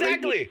 Yeah,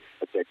 exactly.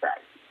 I can't cry.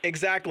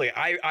 Exactly.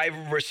 I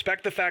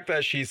respect the fact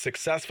that she's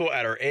successful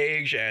at her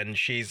age and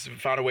she's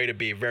found a way to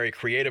be very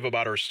creative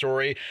about her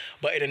story.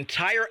 But an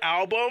entire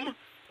album?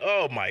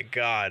 Oh, my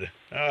God.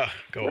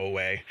 Go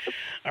away.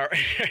 All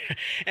right.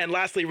 And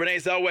lastly, Renee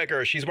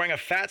Zellweger. She's wearing a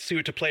fat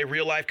suit to play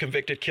real-life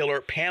convicted killer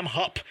Pam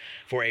Hupp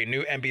for a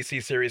new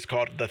NBC series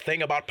called The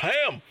Thing About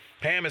Pam.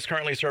 Pam is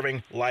currently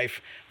serving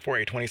life for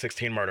a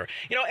 2016 murder.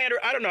 You know, Andrew,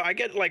 I don't know. I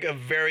get like a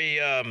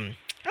very, I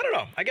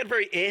get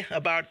very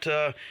about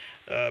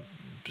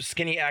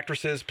skinny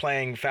actresses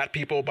playing fat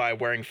people by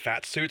wearing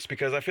fat suits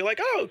because I feel like,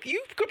 oh,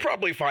 you could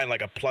probably find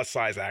like a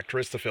plus-size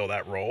actress to fill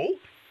that role.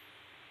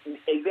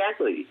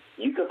 Exactly.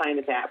 You could find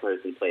a fat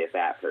person play a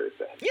fat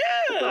person.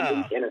 Yeah.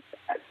 Somebody in a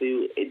fat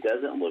suit, it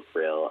doesn't look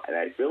real, and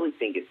I really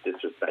think it's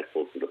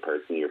disrespectful to the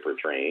person you're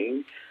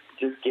portraying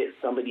just get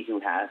somebody who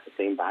has the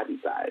same body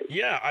size.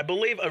 Yeah, I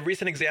believe a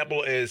recent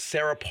example is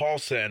Sarah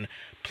Paulson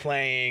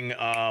playing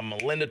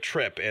Linda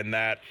Tripp in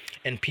that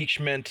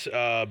impeachment,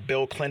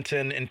 Bill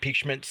Clinton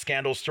impeachment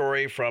scandal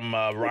story from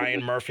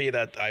Ryan Murphy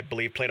that I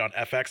believe played on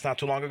FX not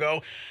too long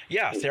ago.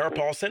 Yeah, Sarah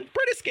Paulson,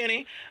 pretty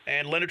skinny,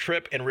 and Linda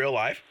Tripp in real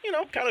life,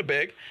 kind of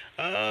big.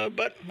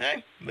 But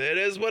hey, it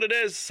is what it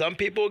is. Some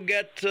people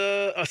get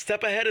a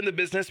step ahead in the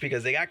business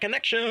because they got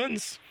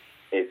connections.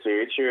 It's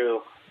very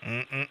true. All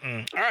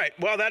right.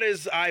 Well, that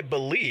is, I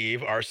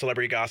believe, our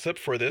celebrity gossip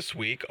for this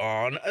week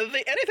on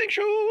the Anything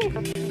Show.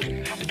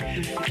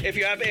 If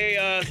you have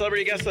a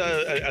celebrity gossip,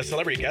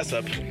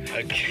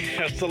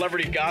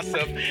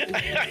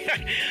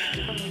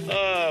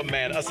 oh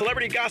man, a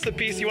celebrity gossip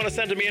piece you want to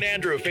send to me and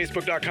Andrew,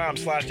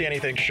 Facebook.com/The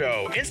Anything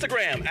Show,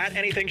 Instagram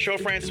 @Anything Show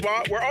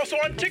Francois. We're also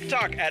on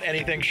TikTok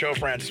 @Anything Show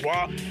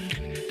Francois.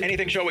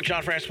 Anything Show with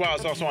John Francois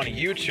is also on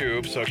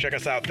YouTube, so check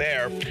us out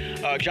there.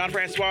 John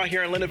Francois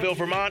here in Lyndonville,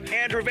 Vermont.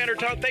 Andrew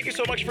Vandertout, thank you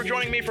so much for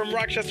joining me from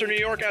Rochester, New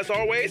York, as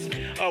always.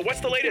 What's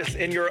the latest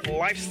in your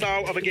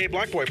Lifestyle of a Gay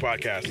Black Boy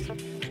podcast?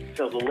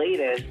 So the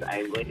latest,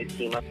 I'm going to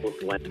team up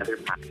with one other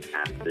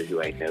podcaster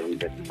who I know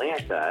who's in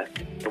Atlanta,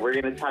 and we're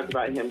going to talk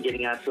about him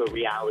getting onto a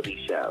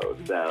reality show.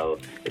 So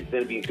it's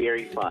going to be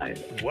very fun.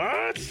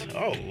 What?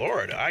 Oh,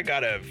 Lord, I got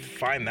to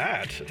find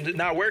that.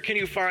 Now, where can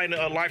you find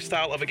a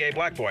Lifestyle of a Gay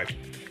Black Boy?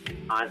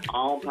 On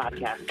all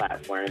podcast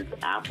platforms,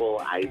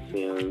 Apple,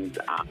 iTunes,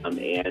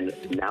 and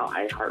now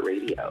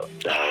iHeartRadio.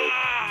 So.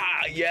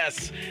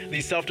 Yes,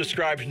 the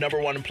self-described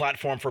 #1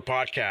 platform for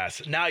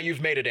podcasts. Now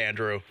you've made it,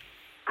 Andrew.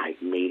 I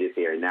made it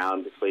there. Now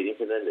I'm just waiting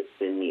for them to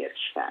send me a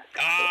check.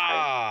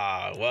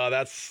 Well,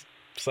 that's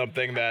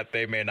something that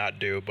they may not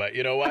do. But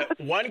you know what?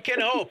 One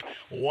can hope.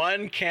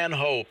 One can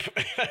hope.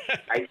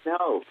 I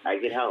know. I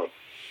can hope.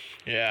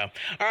 Yeah.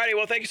 All righty.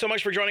 Well, thank you so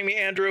much for joining me,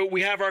 Andrew.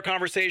 We have our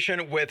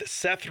conversation with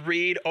Seth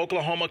Reed,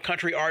 Oklahoma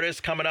country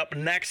artist, coming up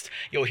next.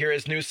 You'll hear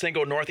his new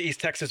single, Northeast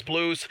Texas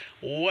Blues.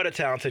 What a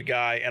talented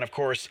guy. And, of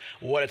course,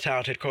 what a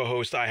talented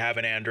co-host I have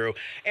in Andrew.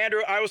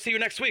 Andrew, I will see you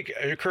next week.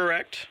 Are you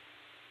correct?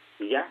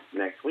 Yeah,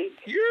 next week.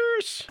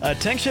 Yes.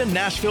 Attention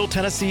Nashville,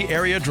 Tennessee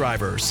area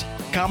drivers.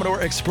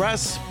 Commodore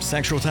Express,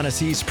 Central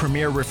Tennessee's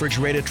premier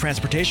refrigerated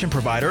transportation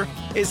provider,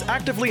 is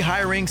actively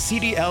hiring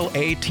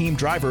CDLA team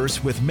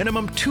drivers with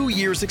minimum 2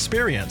 years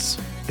experience.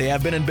 They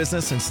have been in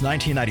business since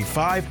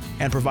 1995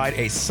 and provide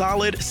a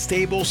solid,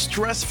 stable,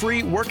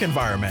 stress-free work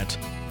environment.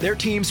 Their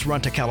teams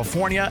run to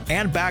California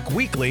and back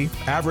weekly,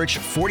 average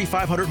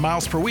 4,500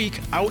 miles per week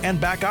out and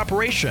back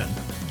operation.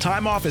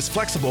 Time off is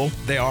flexible,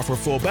 they offer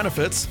full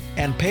benefits,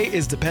 and pay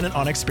is dependent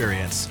on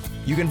experience.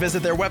 You can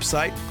visit their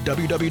website,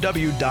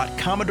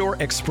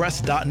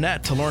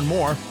 www.commodoreexpress.net, to learn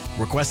more,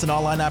 request an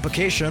online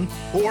application,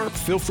 or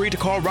feel free to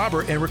call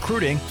Robert in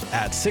recruiting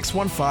at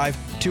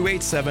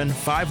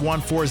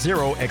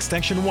 615-287-5140,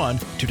 extension 1,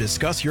 to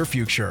discuss your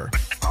future.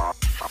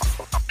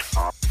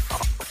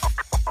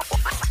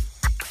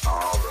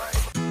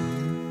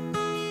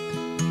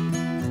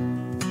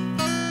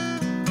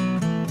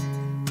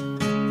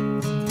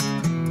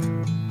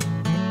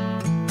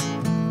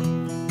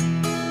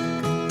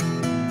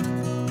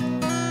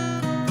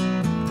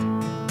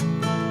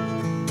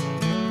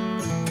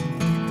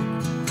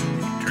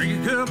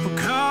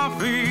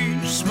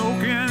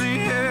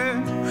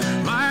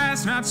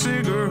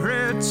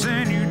 Cigarettes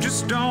and you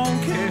just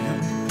don't care.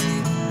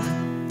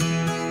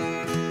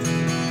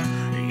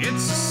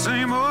 It's the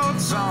same old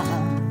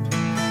song.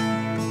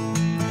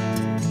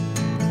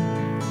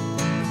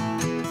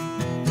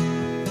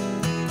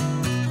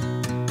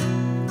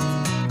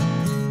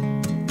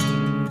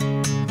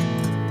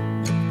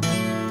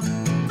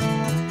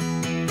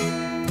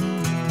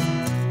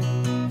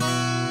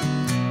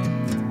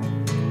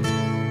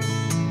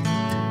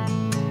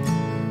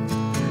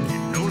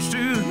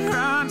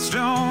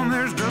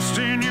 There's dust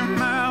in your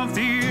mouth.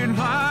 You'd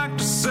like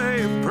to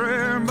say a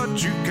prayer,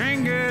 but you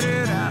can't get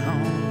it out.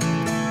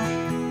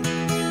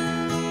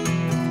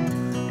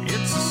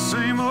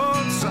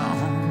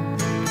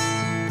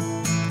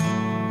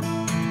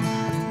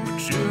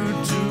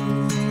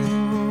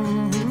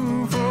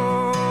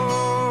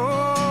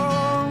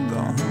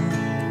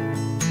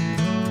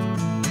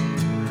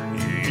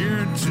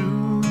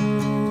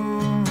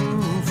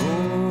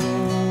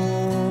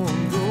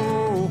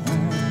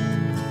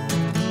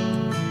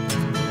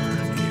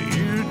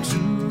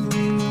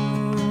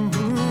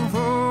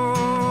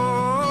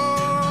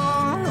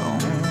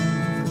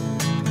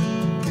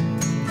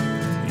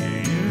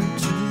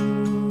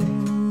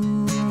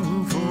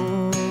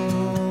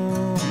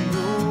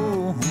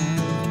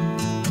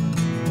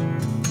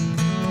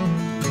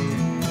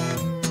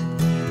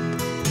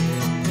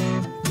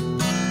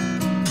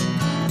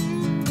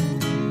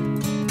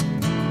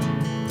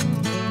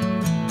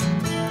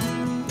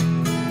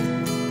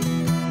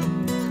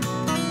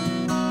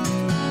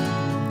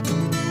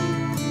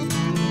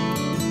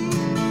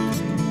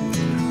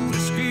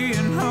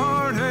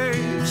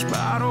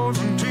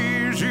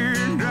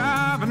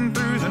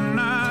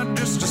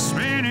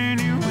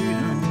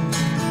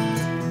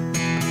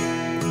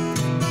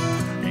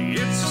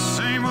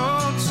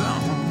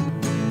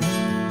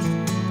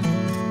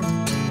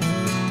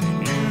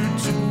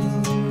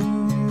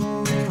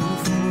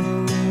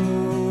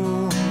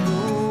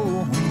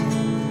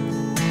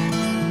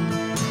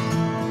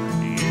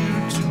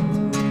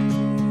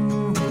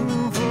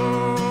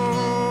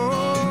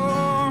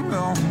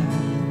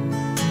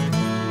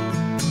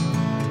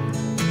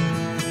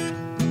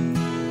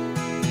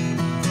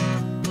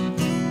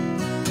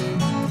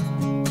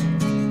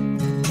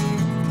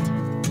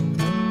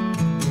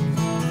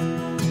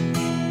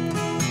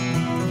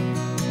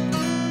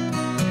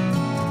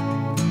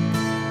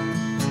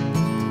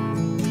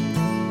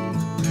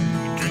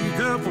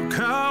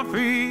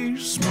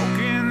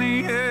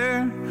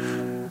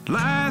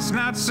 It's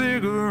not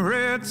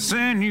cigarettes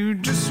and you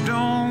just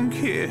don't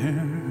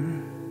care.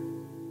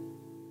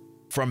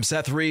 From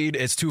Seth Reed,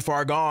 it's Too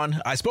Far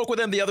Gone. I spoke with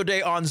him the other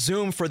day on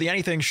Zoom for the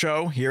Anything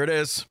Show. Here it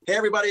is. Hey,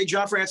 everybody.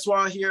 John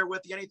Francois here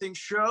with the Anything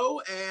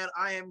Show, and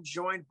I am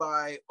joined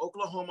by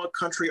Oklahoma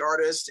country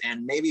artist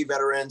and Navy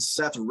veteran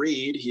Seth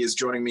Reed. He is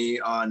joining me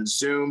on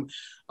Zoom.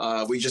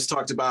 We just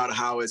talked about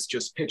how it's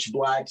just pitch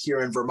black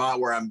here in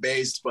Vermont where I'm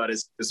based, but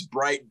it's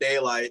bright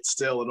daylight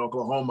still in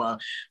Oklahoma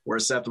where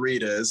Seth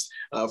Reed is.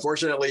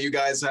 Fortunately, you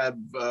guys have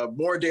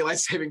more daylight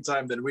saving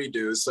time than we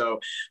do, so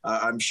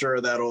I'm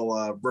sure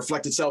that'll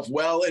reflect itself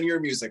well in your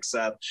music,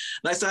 Seth.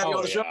 Nice to have you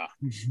on the show.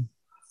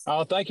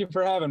 Oh, thank you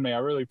for having me. I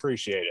really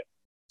appreciate it.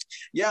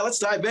 Yeah, let's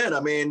dive in.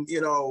 I mean,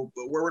 you know,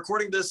 we're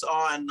recording this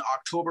on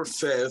October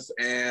 5th,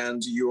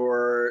 and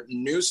your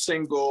new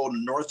single,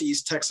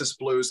 Northeast Texas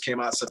Blues, came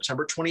out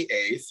September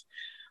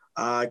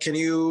 28th. Can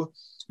you,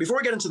 before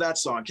we get into that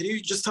song, can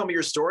you just tell me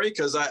your story?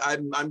 Because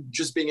I'm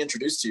just being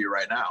introduced to you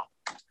right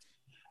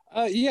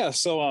now. Yeah,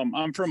 so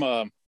I'm from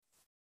a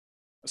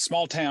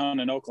small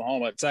town in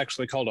Oklahoma. It's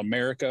actually called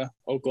America,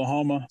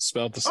 Oklahoma,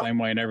 spelled the same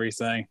way and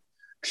everything.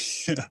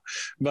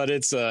 But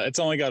it's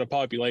only got a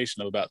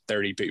population of about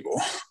 30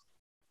 people.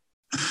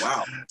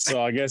 Wow.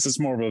 So I guess it's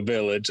more of a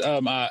village.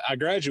 I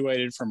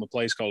graduated from a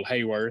place called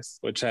Hayworth,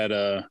 which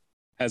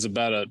has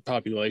about a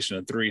population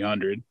of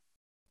 300.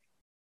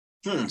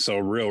 So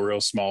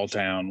real small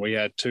town. We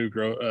had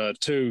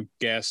two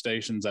gas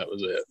stations. That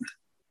was it.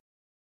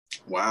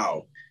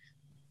 Wow.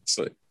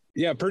 So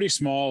yeah, pretty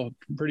small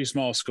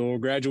school.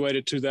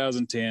 Graduated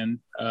 2010.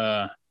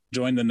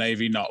 Joined the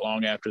Navy not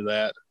long after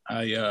that.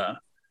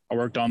 I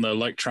worked on the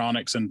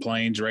electronics and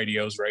planes,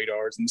 radios,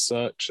 radars, and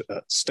such,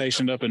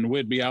 stationed up in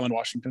Whidbey Island,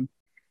 Washington.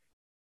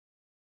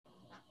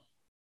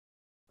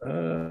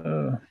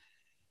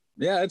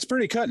 Yeah, it's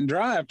pretty cut and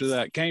dry after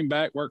that. Came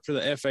back, worked for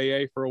the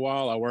FAA for a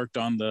while. I worked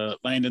on the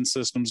landing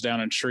systems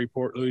down in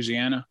Shreveport,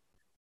 Louisiana.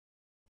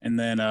 And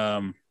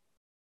then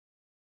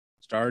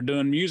started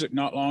doing music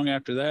not long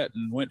after that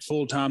and went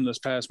full-time this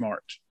past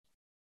March.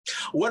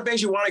 What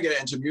made you want to get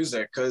into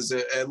music? Because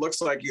it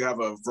looks like you have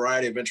a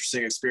variety of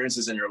interesting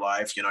experiences in your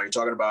life. You know, you're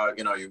talking about,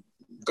 you know, you've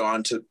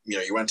gone to, you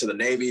know, you went to the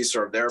Navy,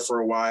 served there for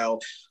a while.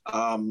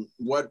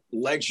 What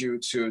led you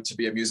to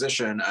be a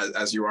musician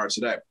as you are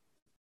today?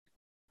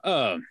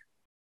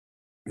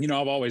 You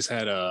know, I've always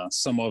had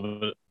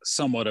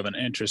somewhat of an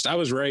interest. I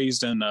was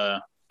raised in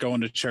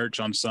going to church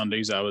on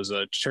Sundays. I was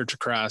a Church of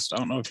Christ. I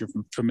don't know if you're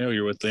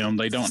familiar with them.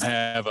 They don't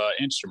have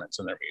instruments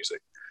in their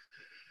music.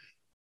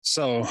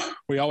 So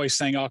we always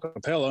sang a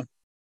cappella.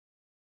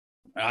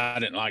 I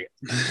didn't like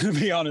it, to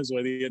be honest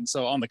with you. And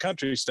so on the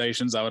country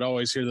stations, I would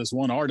always hear this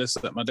one artist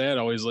that my dad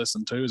always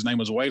listened to. His name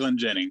was Waylon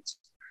Jennings.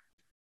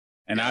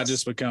 And yes. I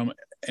just become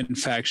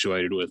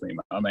infatuated with him.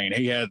 I mean,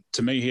 he had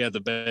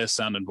the best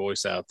sounding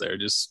voice out there,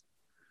 just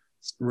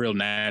real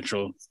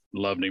natural.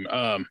 Loved him.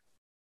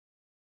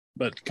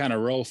 But kind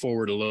of roll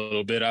forward a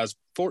little bit. I was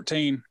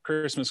 14,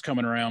 Christmas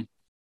coming around.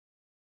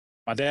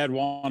 My dad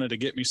wanted to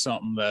get me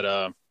something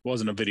that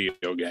wasn't a video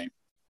game.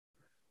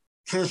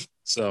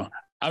 So,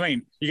 I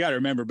mean, you got to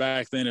remember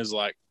back then is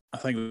like, I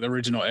think the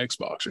original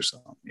Xbox or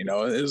something, you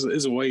know, it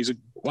was a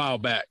while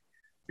back.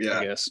 Yeah.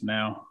 I guess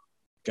now,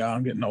 God,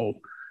 I'm getting old.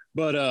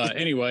 But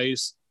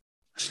anyways,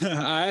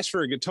 I asked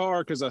for a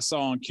guitar because I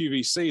saw on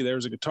QVC there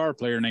was a guitar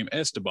player named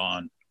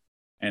Esteban,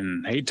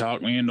 and he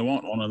talked me into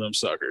wanting one of them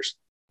suckers.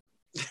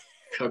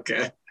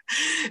 Okay.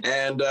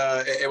 And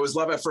it was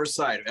love at first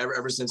sight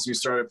ever since you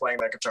started playing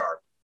that guitar.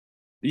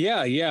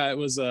 Yeah. It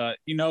was,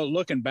 you know,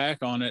 looking back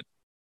on it,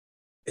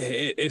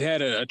 it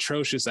had an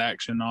atrocious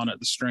action on it.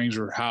 The strings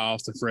were high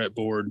off the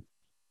fretboard.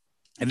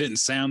 It didn't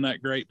sound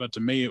that great, but to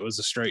me, it was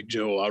a straight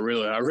jewel. I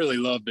really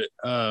loved it.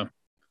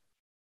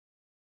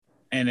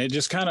 And it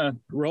just kind of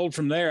rolled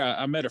from there.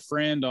 I met a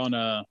friend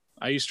I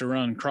used to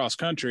run cross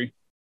country,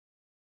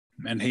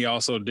 and he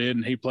also did,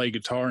 and he played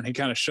guitar, and he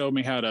kind of showed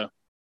me how to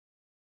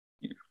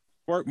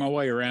work my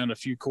way around a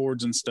few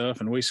chords and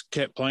stuff, and we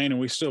kept playing, and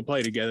we still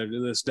play together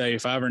to this day.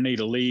 If I ever need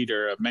a lead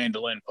or a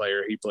mandolin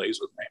player, he plays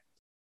with me.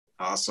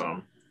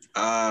 Awesome.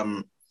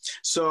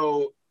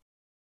 So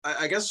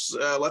I guess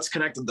let's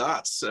connect the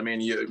dots. I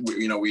mean,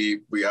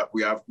 we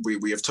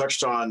have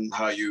touched on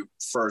how you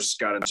first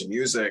got into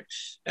music,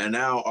 and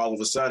now all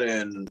of a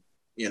sudden,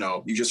 you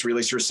know, you just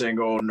released your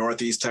single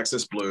Northeast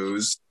Texas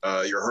Blues.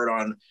 You're heard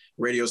on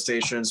radio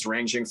stations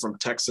ranging from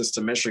Texas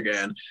to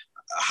Michigan.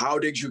 How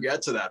did you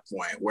get to that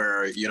point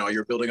where, you know,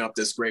 you're building up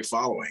this great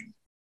following?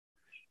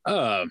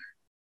 I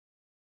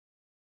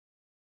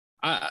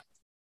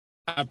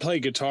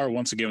played guitar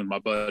once again with my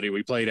buddy.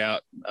 We played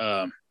out,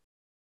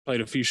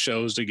 played a few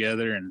shows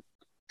together, and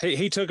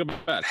he took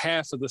about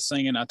half of the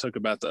singing. I took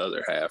about the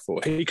other half.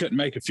 Well, he couldn't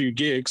make a few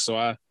gigs, so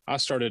I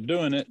started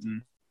doing it,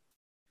 and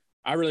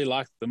I really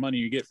liked the money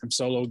you get from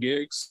solo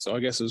gigs. So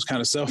I guess it was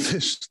kind of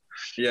selfish.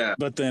 Yeah.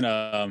 But then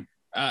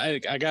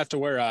I got to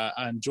where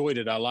I enjoyed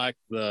it. I liked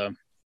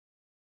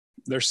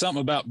there's something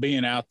about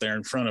being out there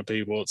in front of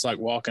people. It's like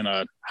walking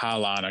a high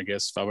line, I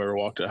guess, if I've ever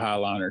walked a high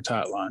line or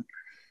tight line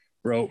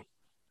rope.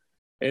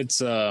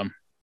 It's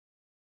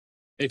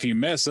if you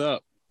mess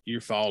up,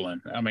 you're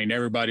falling. I mean,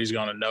 everybody's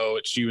going to know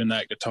it's you and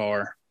that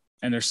guitar.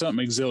 And there's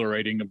something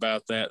exhilarating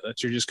about that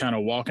you're just kind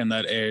of walking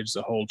that edge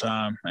the whole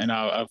time. And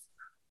I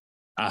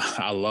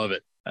love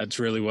it. That's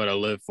really what I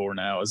live for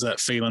now, is that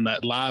feeling,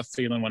 that live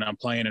feeling when I'm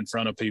playing in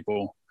front of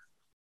people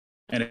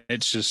and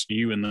it's just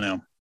you and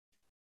them.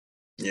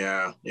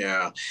 Yeah.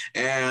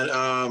 And,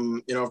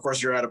 of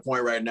course, you're at a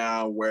point right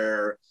now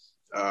where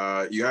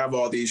you have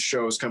all these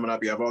shows coming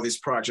up. You have all these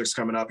projects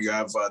coming up. You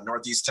have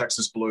Northeast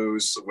Texas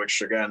Blues,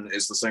 which, again,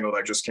 is the single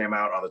that just came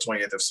out on the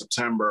 20th of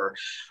September.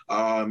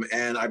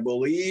 And I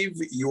believe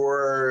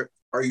are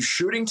you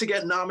shooting to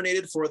get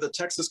nominated for the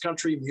Texas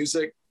Country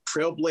Music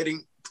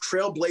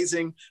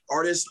Trailblazing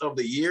Artist of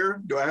the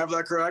Year? Do I have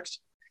that correct?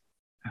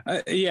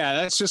 Yeah,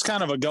 that's just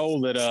kind of a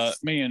goal that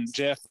me and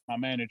Jeff, my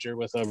manager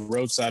with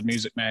Roadside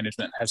Music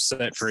Management, have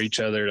set for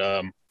each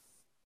other.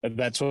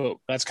 That's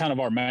kind of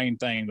our main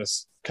thing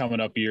this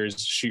coming up year, is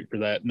to shoot for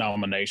that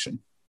nomination.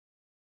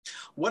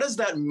 What does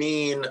that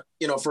mean,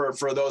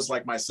 for those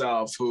like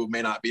myself who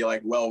may not be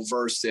like well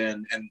versed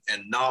in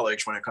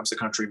knowledge when it comes to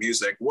country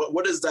music?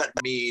 What does that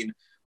mean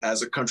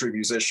as a country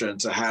musician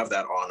to have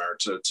that honor,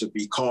 to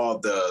be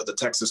called the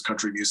Texas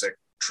Country Music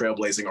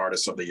Trailblazing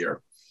Artist of the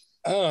Year?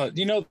 The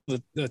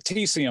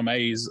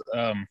TCMAs,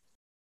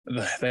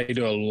 they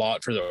do a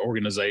lot for the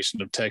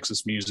organization of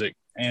Texas music,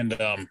 and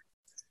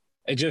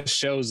it just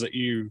shows that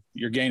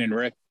you're gaining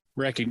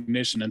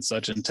recognition and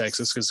such in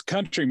Texas, because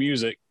country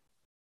music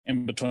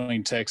in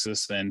between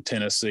Texas and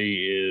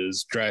Tennessee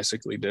is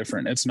drastically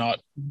different. It's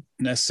not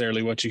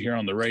necessarily what you hear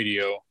on the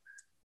radio.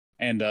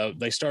 And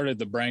they started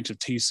the branch of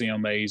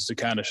TCMAs to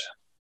kind of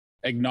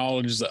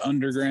acknowledge the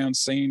underground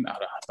scene.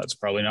 That's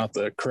probably not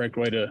the correct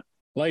way to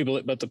label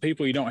it, but the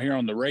people you don't hear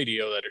on the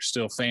radio that are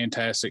still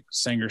fantastic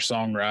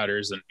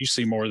singer-songwriters, and you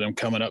see more of them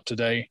coming up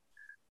today.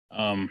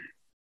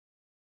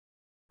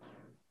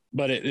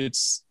 But it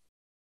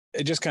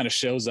just kind of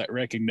shows that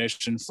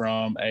recognition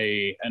from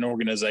an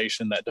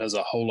organization that does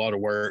a whole lot of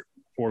work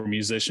for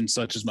musicians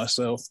such as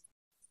myself.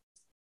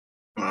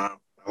 I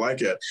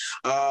like it.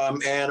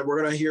 And we're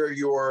going to hear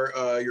your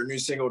new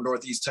single,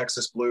 Northeast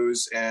Texas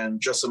Blues, in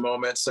just a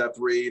moment. Seth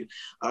Reed,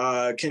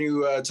 can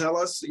you tell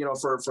us,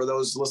 for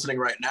those listening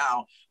right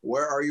now,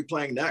 where are you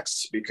playing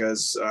next?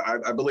 Because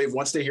I believe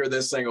once they hear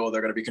this single,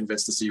 they're going to be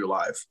convinced to see you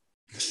live.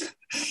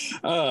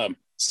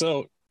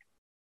 So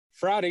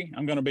Friday,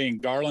 I'm going to be in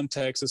Garland,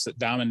 Texas at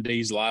Diamond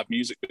D's live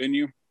music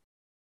venue.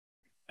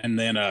 And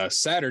then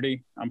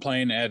Saturday, I'm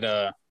playing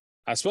at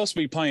I'm supposed to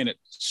be playing at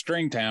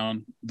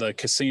Stringtown, the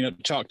casino,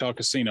 Choctaw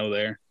Casino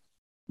there.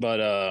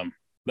 But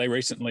they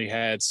recently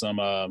had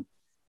some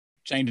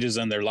changes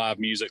in their live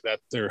music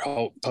that they're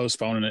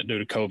postponing it due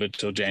to COVID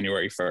till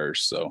January 1st.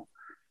 So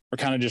we're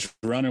kind of just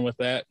running with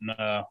that.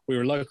 And we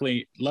were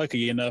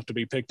lucky enough to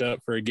be picked up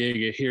for a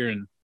gig here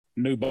in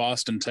New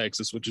Boston,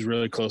 Texas, which is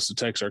really close to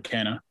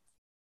Texarkana.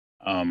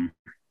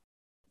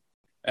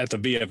 At the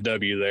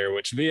VFW there,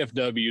 which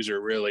VFWs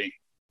are really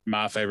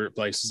my favorite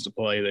places to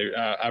play.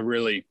 I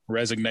really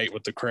resonate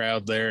with the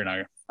crowd there,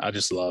 and I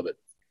just love it.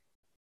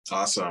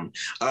 Awesome.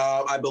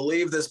 I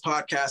believe this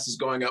podcast is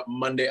going up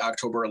Monday,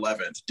 October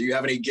 11th. Do you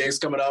have any gigs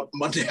coming up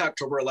Monday,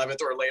 October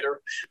 11th or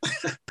later?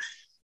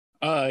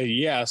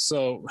 Yeah.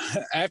 So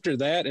after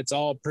that, it's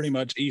all pretty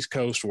much East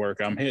Coast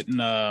work. I'm hitting,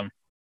 I'm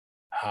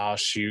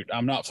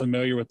not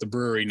familiar with the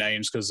brewery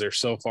names because they're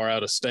so far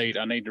out of state.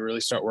 I need to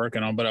really start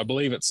working on, but I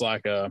believe it's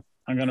like I'm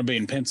going to be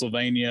in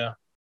Pennsylvania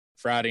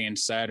Friday and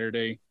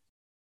Saturday,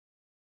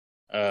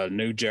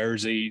 New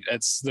Jersey. I'm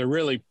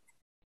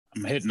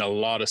hitting a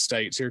lot of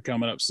states here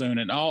coming up soon,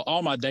 and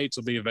all my dates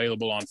will be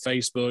available on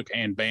Facebook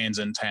and Bands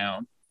in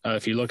Town.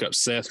 If you look up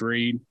Seth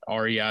Reed,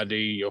 REID,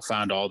 you'll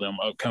find all them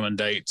upcoming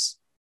dates.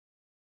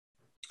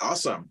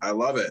 Awesome. I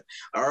love it.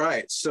 All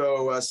right.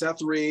 So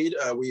Seth Reed,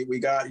 we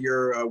got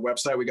your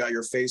website, we got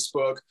your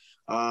Facebook.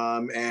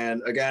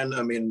 And again,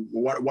 I mean,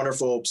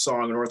 wonderful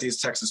song,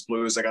 Northeast Texas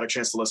Blues. I got a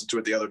chance to listen to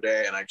it the other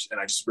day, and I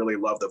just really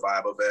love the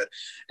vibe of it.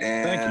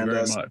 And thank you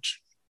very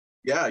much.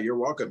 Yeah, you're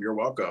welcome. You're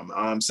welcome.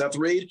 Seth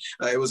Reed,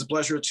 it was a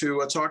pleasure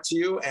to talk to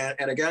you.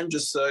 And again,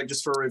 just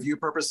for review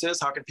purposes,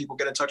 how can people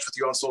get in touch with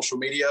you on social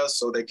media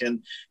so they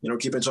can,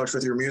 keep in touch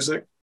with your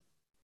music?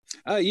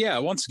 Yeah,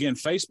 once again,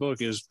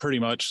 Facebook is pretty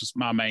much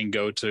my main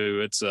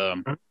go-to. It's a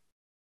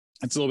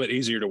little bit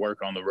easier to work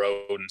on the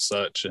road and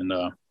such, and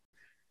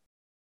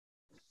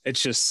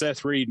it's just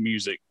Seth Reed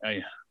Music.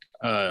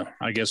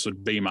 I guess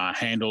would be my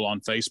handle on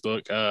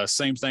Facebook.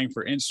 Same thing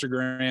for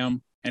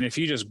Instagram. And if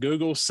you just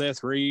Google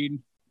Seth Reed,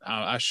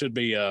 I should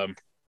be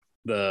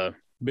the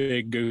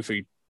big,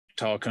 goofy,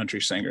 tall country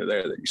singer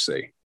there that you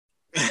see.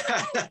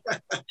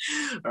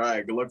 All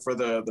right, go look for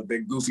the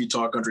big, goofy,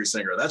 tall country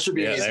singer. That should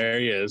be easy. There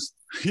he is.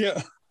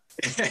 Yeah.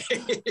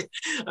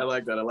 I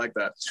like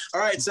that. All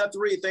right, Seth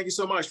Reed, thank you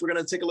so much. We're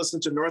going to take a listen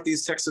to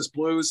Northeast Texas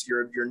Blues,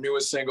 your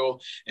newest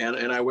single,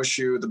 and I wish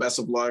you the best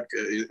of luck,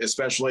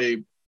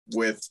 especially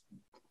with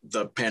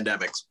the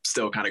pandemic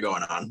still kind of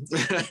going on.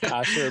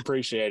 I sure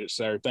appreciate it,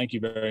 sir. Thank you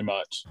very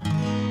much.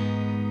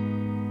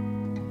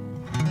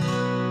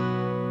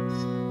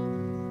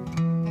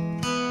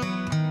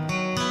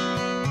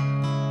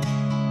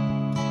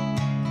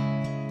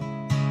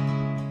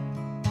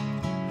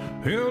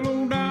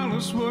 Hello,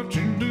 Dallas, what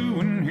you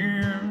doing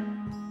here?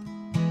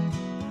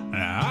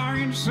 I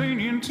ain't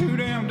seen you in 2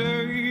 damn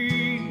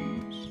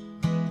days.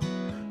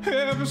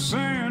 Ever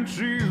since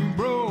you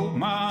broke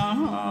my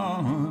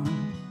heart,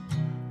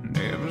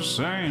 ever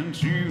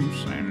since you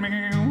sent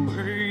me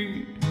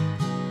away.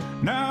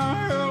 Now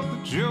I hope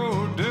that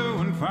you're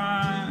doing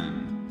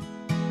fine,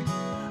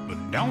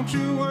 but don't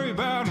you worry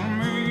about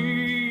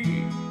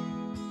me.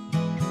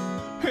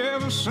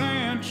 Ever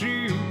since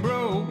you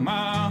broke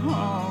my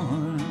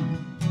heart,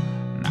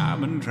 I've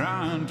been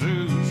trying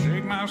to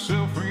shake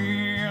myself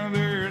free of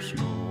this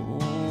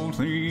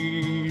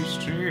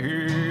Northeast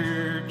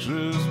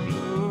Texas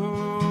blues.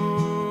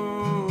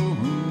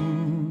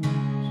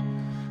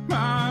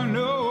 My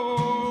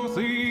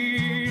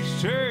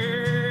Northeast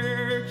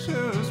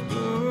Texas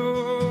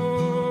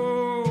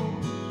blues.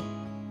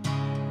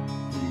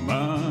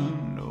 My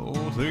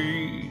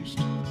Northeast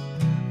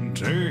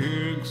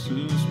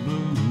Texas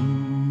blues.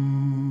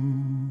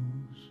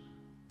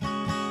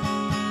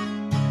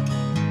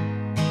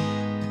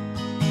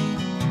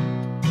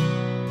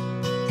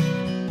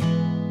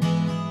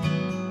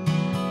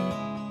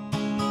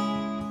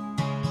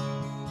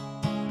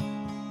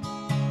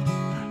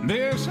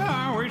 This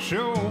highway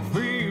sure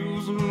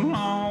feels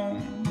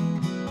long.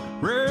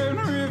 Red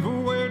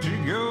River, where'd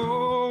you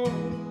go?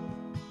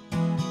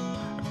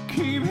 I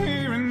keep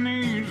hearing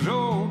these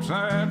old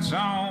sad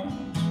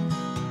songs.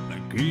 They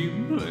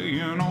keep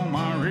playing on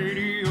my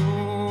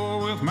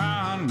radio with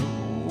my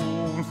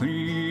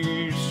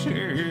Northeast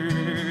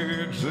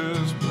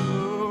Texas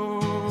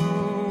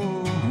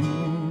blues.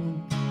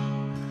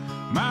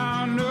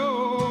 My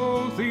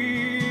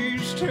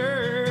Northeast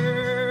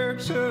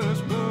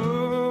Texas blues.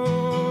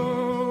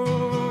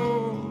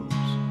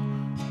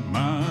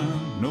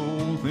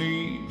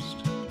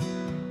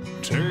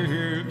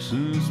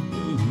 Texas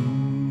blues.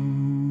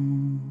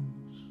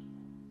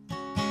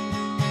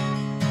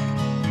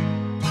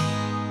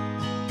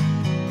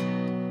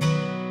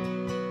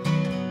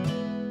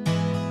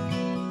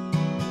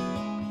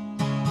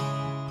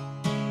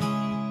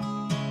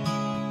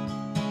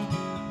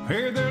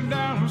 Hey there,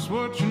 Dallas,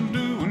 what you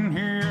doing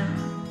here?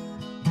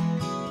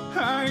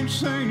 I ain't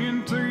seen you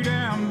in 3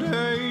 damn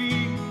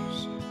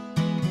days.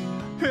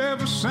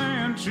 Ever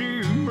since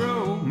you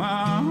broke my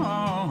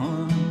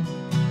heart,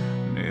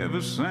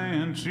 ever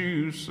since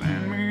you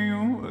sent me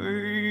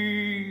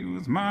away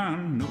with my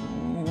Northeast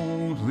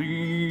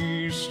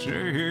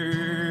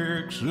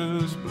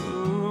Texas blues.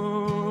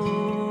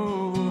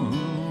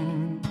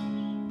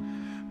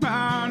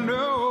 My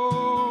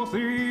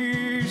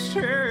Northeast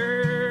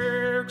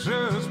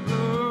Texas blues.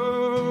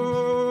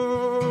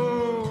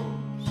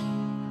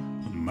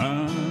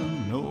 My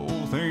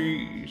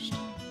Northeast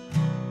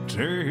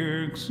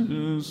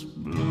Texas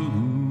blues.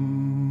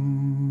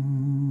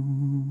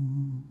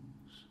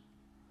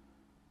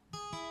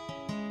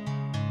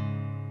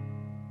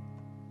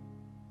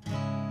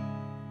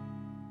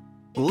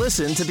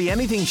 Listen to The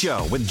Anything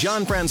Show with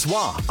John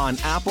Francois on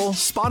Apple,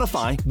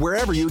 Spotify,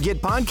 wherever you get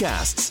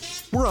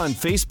podcasts. We're on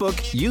Facebook,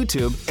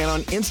 YouTube, and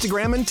on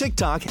Instagram and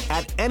TikTok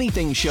at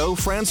Anything Show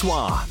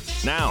Francois.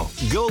 Now,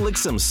 go lick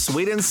some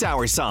sweet and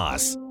sour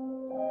sauce.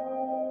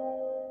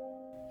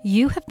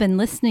 You have been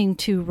listening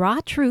to Raw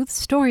Truth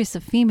Stories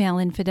of Female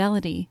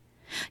Infidelity.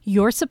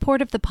 Your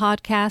support of the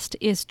podcast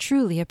is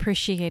truly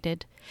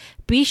appreciated.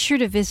 Be sure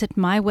to visit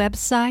my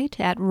website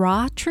at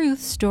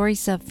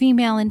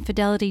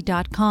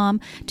rawtruthstoriesoffemaleinfidelity.com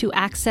to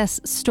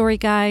access story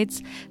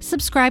guides,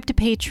 subscribe to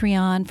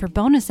Patreon for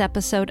bonus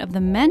episode of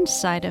the men's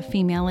side of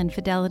female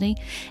infidelity,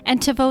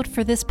 and to vote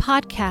for this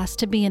podcast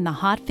to be in the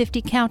Hot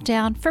 50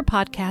 Countdown for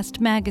Podcast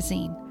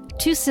Magazine.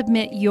 To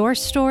submit your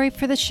story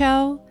for the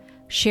show,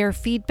 share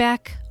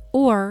feedback,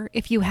 or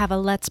if you have a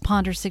Let's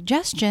Ponder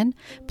suggestion,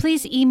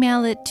 please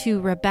email it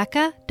to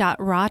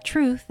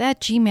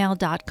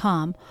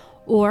rebecca.rawtruth@gmail.com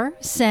or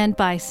send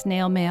by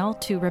snail mail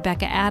to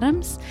Rebecca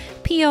Adams,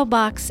 P.O.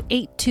 Box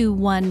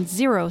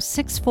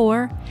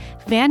 821064,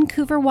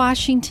 Vancouver,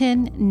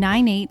 Washington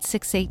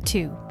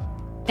 98682.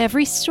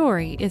 Every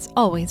story is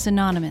always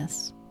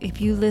anonymous.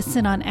 If you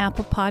listen on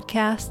Apple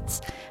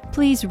Podcasts,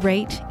 please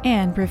rate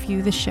and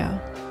review the show.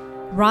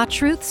 Raw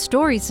Truth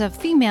Stories of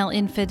Female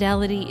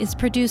Infidelity is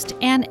produced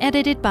and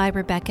edited by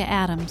Rebecca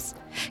Adams.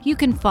 You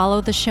can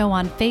follow the show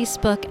on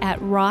Facebook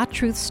at Raw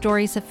Truth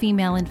Stories of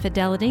Female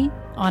Infidelity,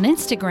 on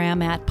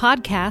Instagram at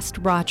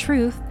Podcast Raw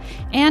Truth,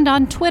 and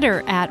on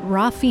Twitter at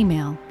Raw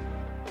Female.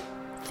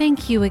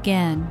 Thank you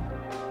again,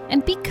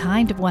 and be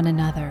kind to one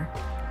another.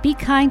 Be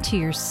kind to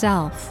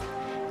yourself,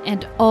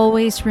 and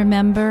always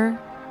remember,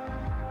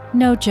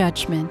 no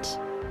judgment.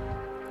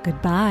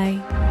 Goodbye.